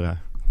met Laura?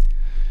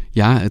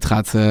 Ja, het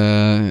gaat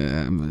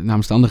naar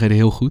omstandigheden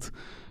heel goed.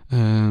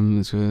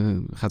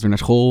 Ze gaat weer naar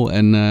school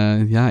en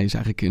is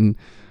eigenlijk een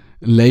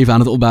leven aan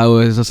het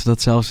opbouwen, zoals ze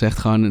dat zelf zegt.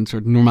 Gewoon een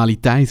soort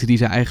normaliteit die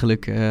ze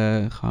eigenlijk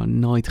gewoon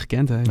nooit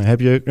gekend heeft.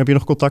 Heb je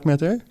nog contact met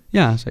haar?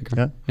 Ja,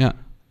 zeker. Ja.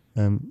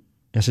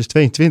 Ja, ze is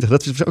 22.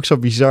 Dat is ook zo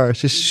bizar.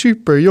 Ze is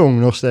super jong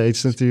nog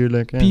steeds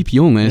natuurlijk. Ja.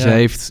 Piepjong. En Ja. ze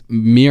heeft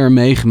meer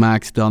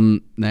meegemaakt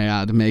dan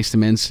de meeste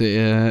mensen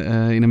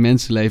in een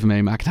mensenleven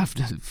meemaken. Nou,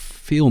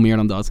 veel meer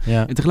dan dat.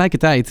 Ja. En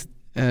tegelijkertijd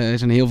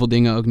zijn heel veel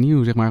dingen ook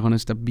nieuw. Zeg maar gewoon een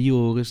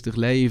stabiel, rustig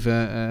leven.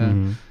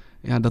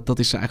 Ja, dat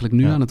is ze eigenlijk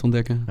nu aan het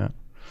ontdekken. Ja.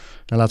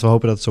 Nou, laten we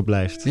hopen dat het zo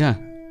blijft. Ja.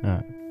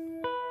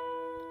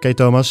 Oké,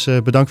 Thomas,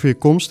 bedankt voor je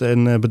komst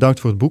en bedankt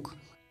voor het boek.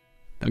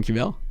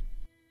 Dankjewel.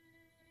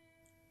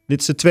 Dit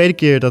is de tweede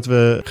keer dat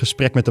we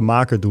gesprek met de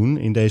maker doen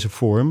in deze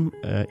vorm.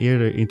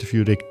 Eerder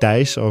interviewde ik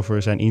Thijs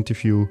over zijn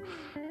interview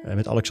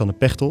met Alexander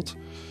Pechtold.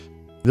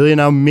 Wil je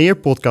nou meer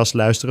podcasts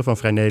luisteren van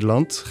Vrij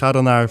Nederland? Ga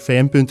dan naar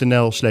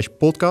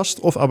vm.nl/podcast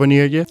of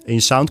abonneer je in je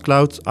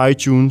Soundcloud,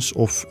 iTunes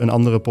of een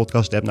andere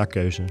podcast app naar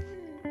keuze.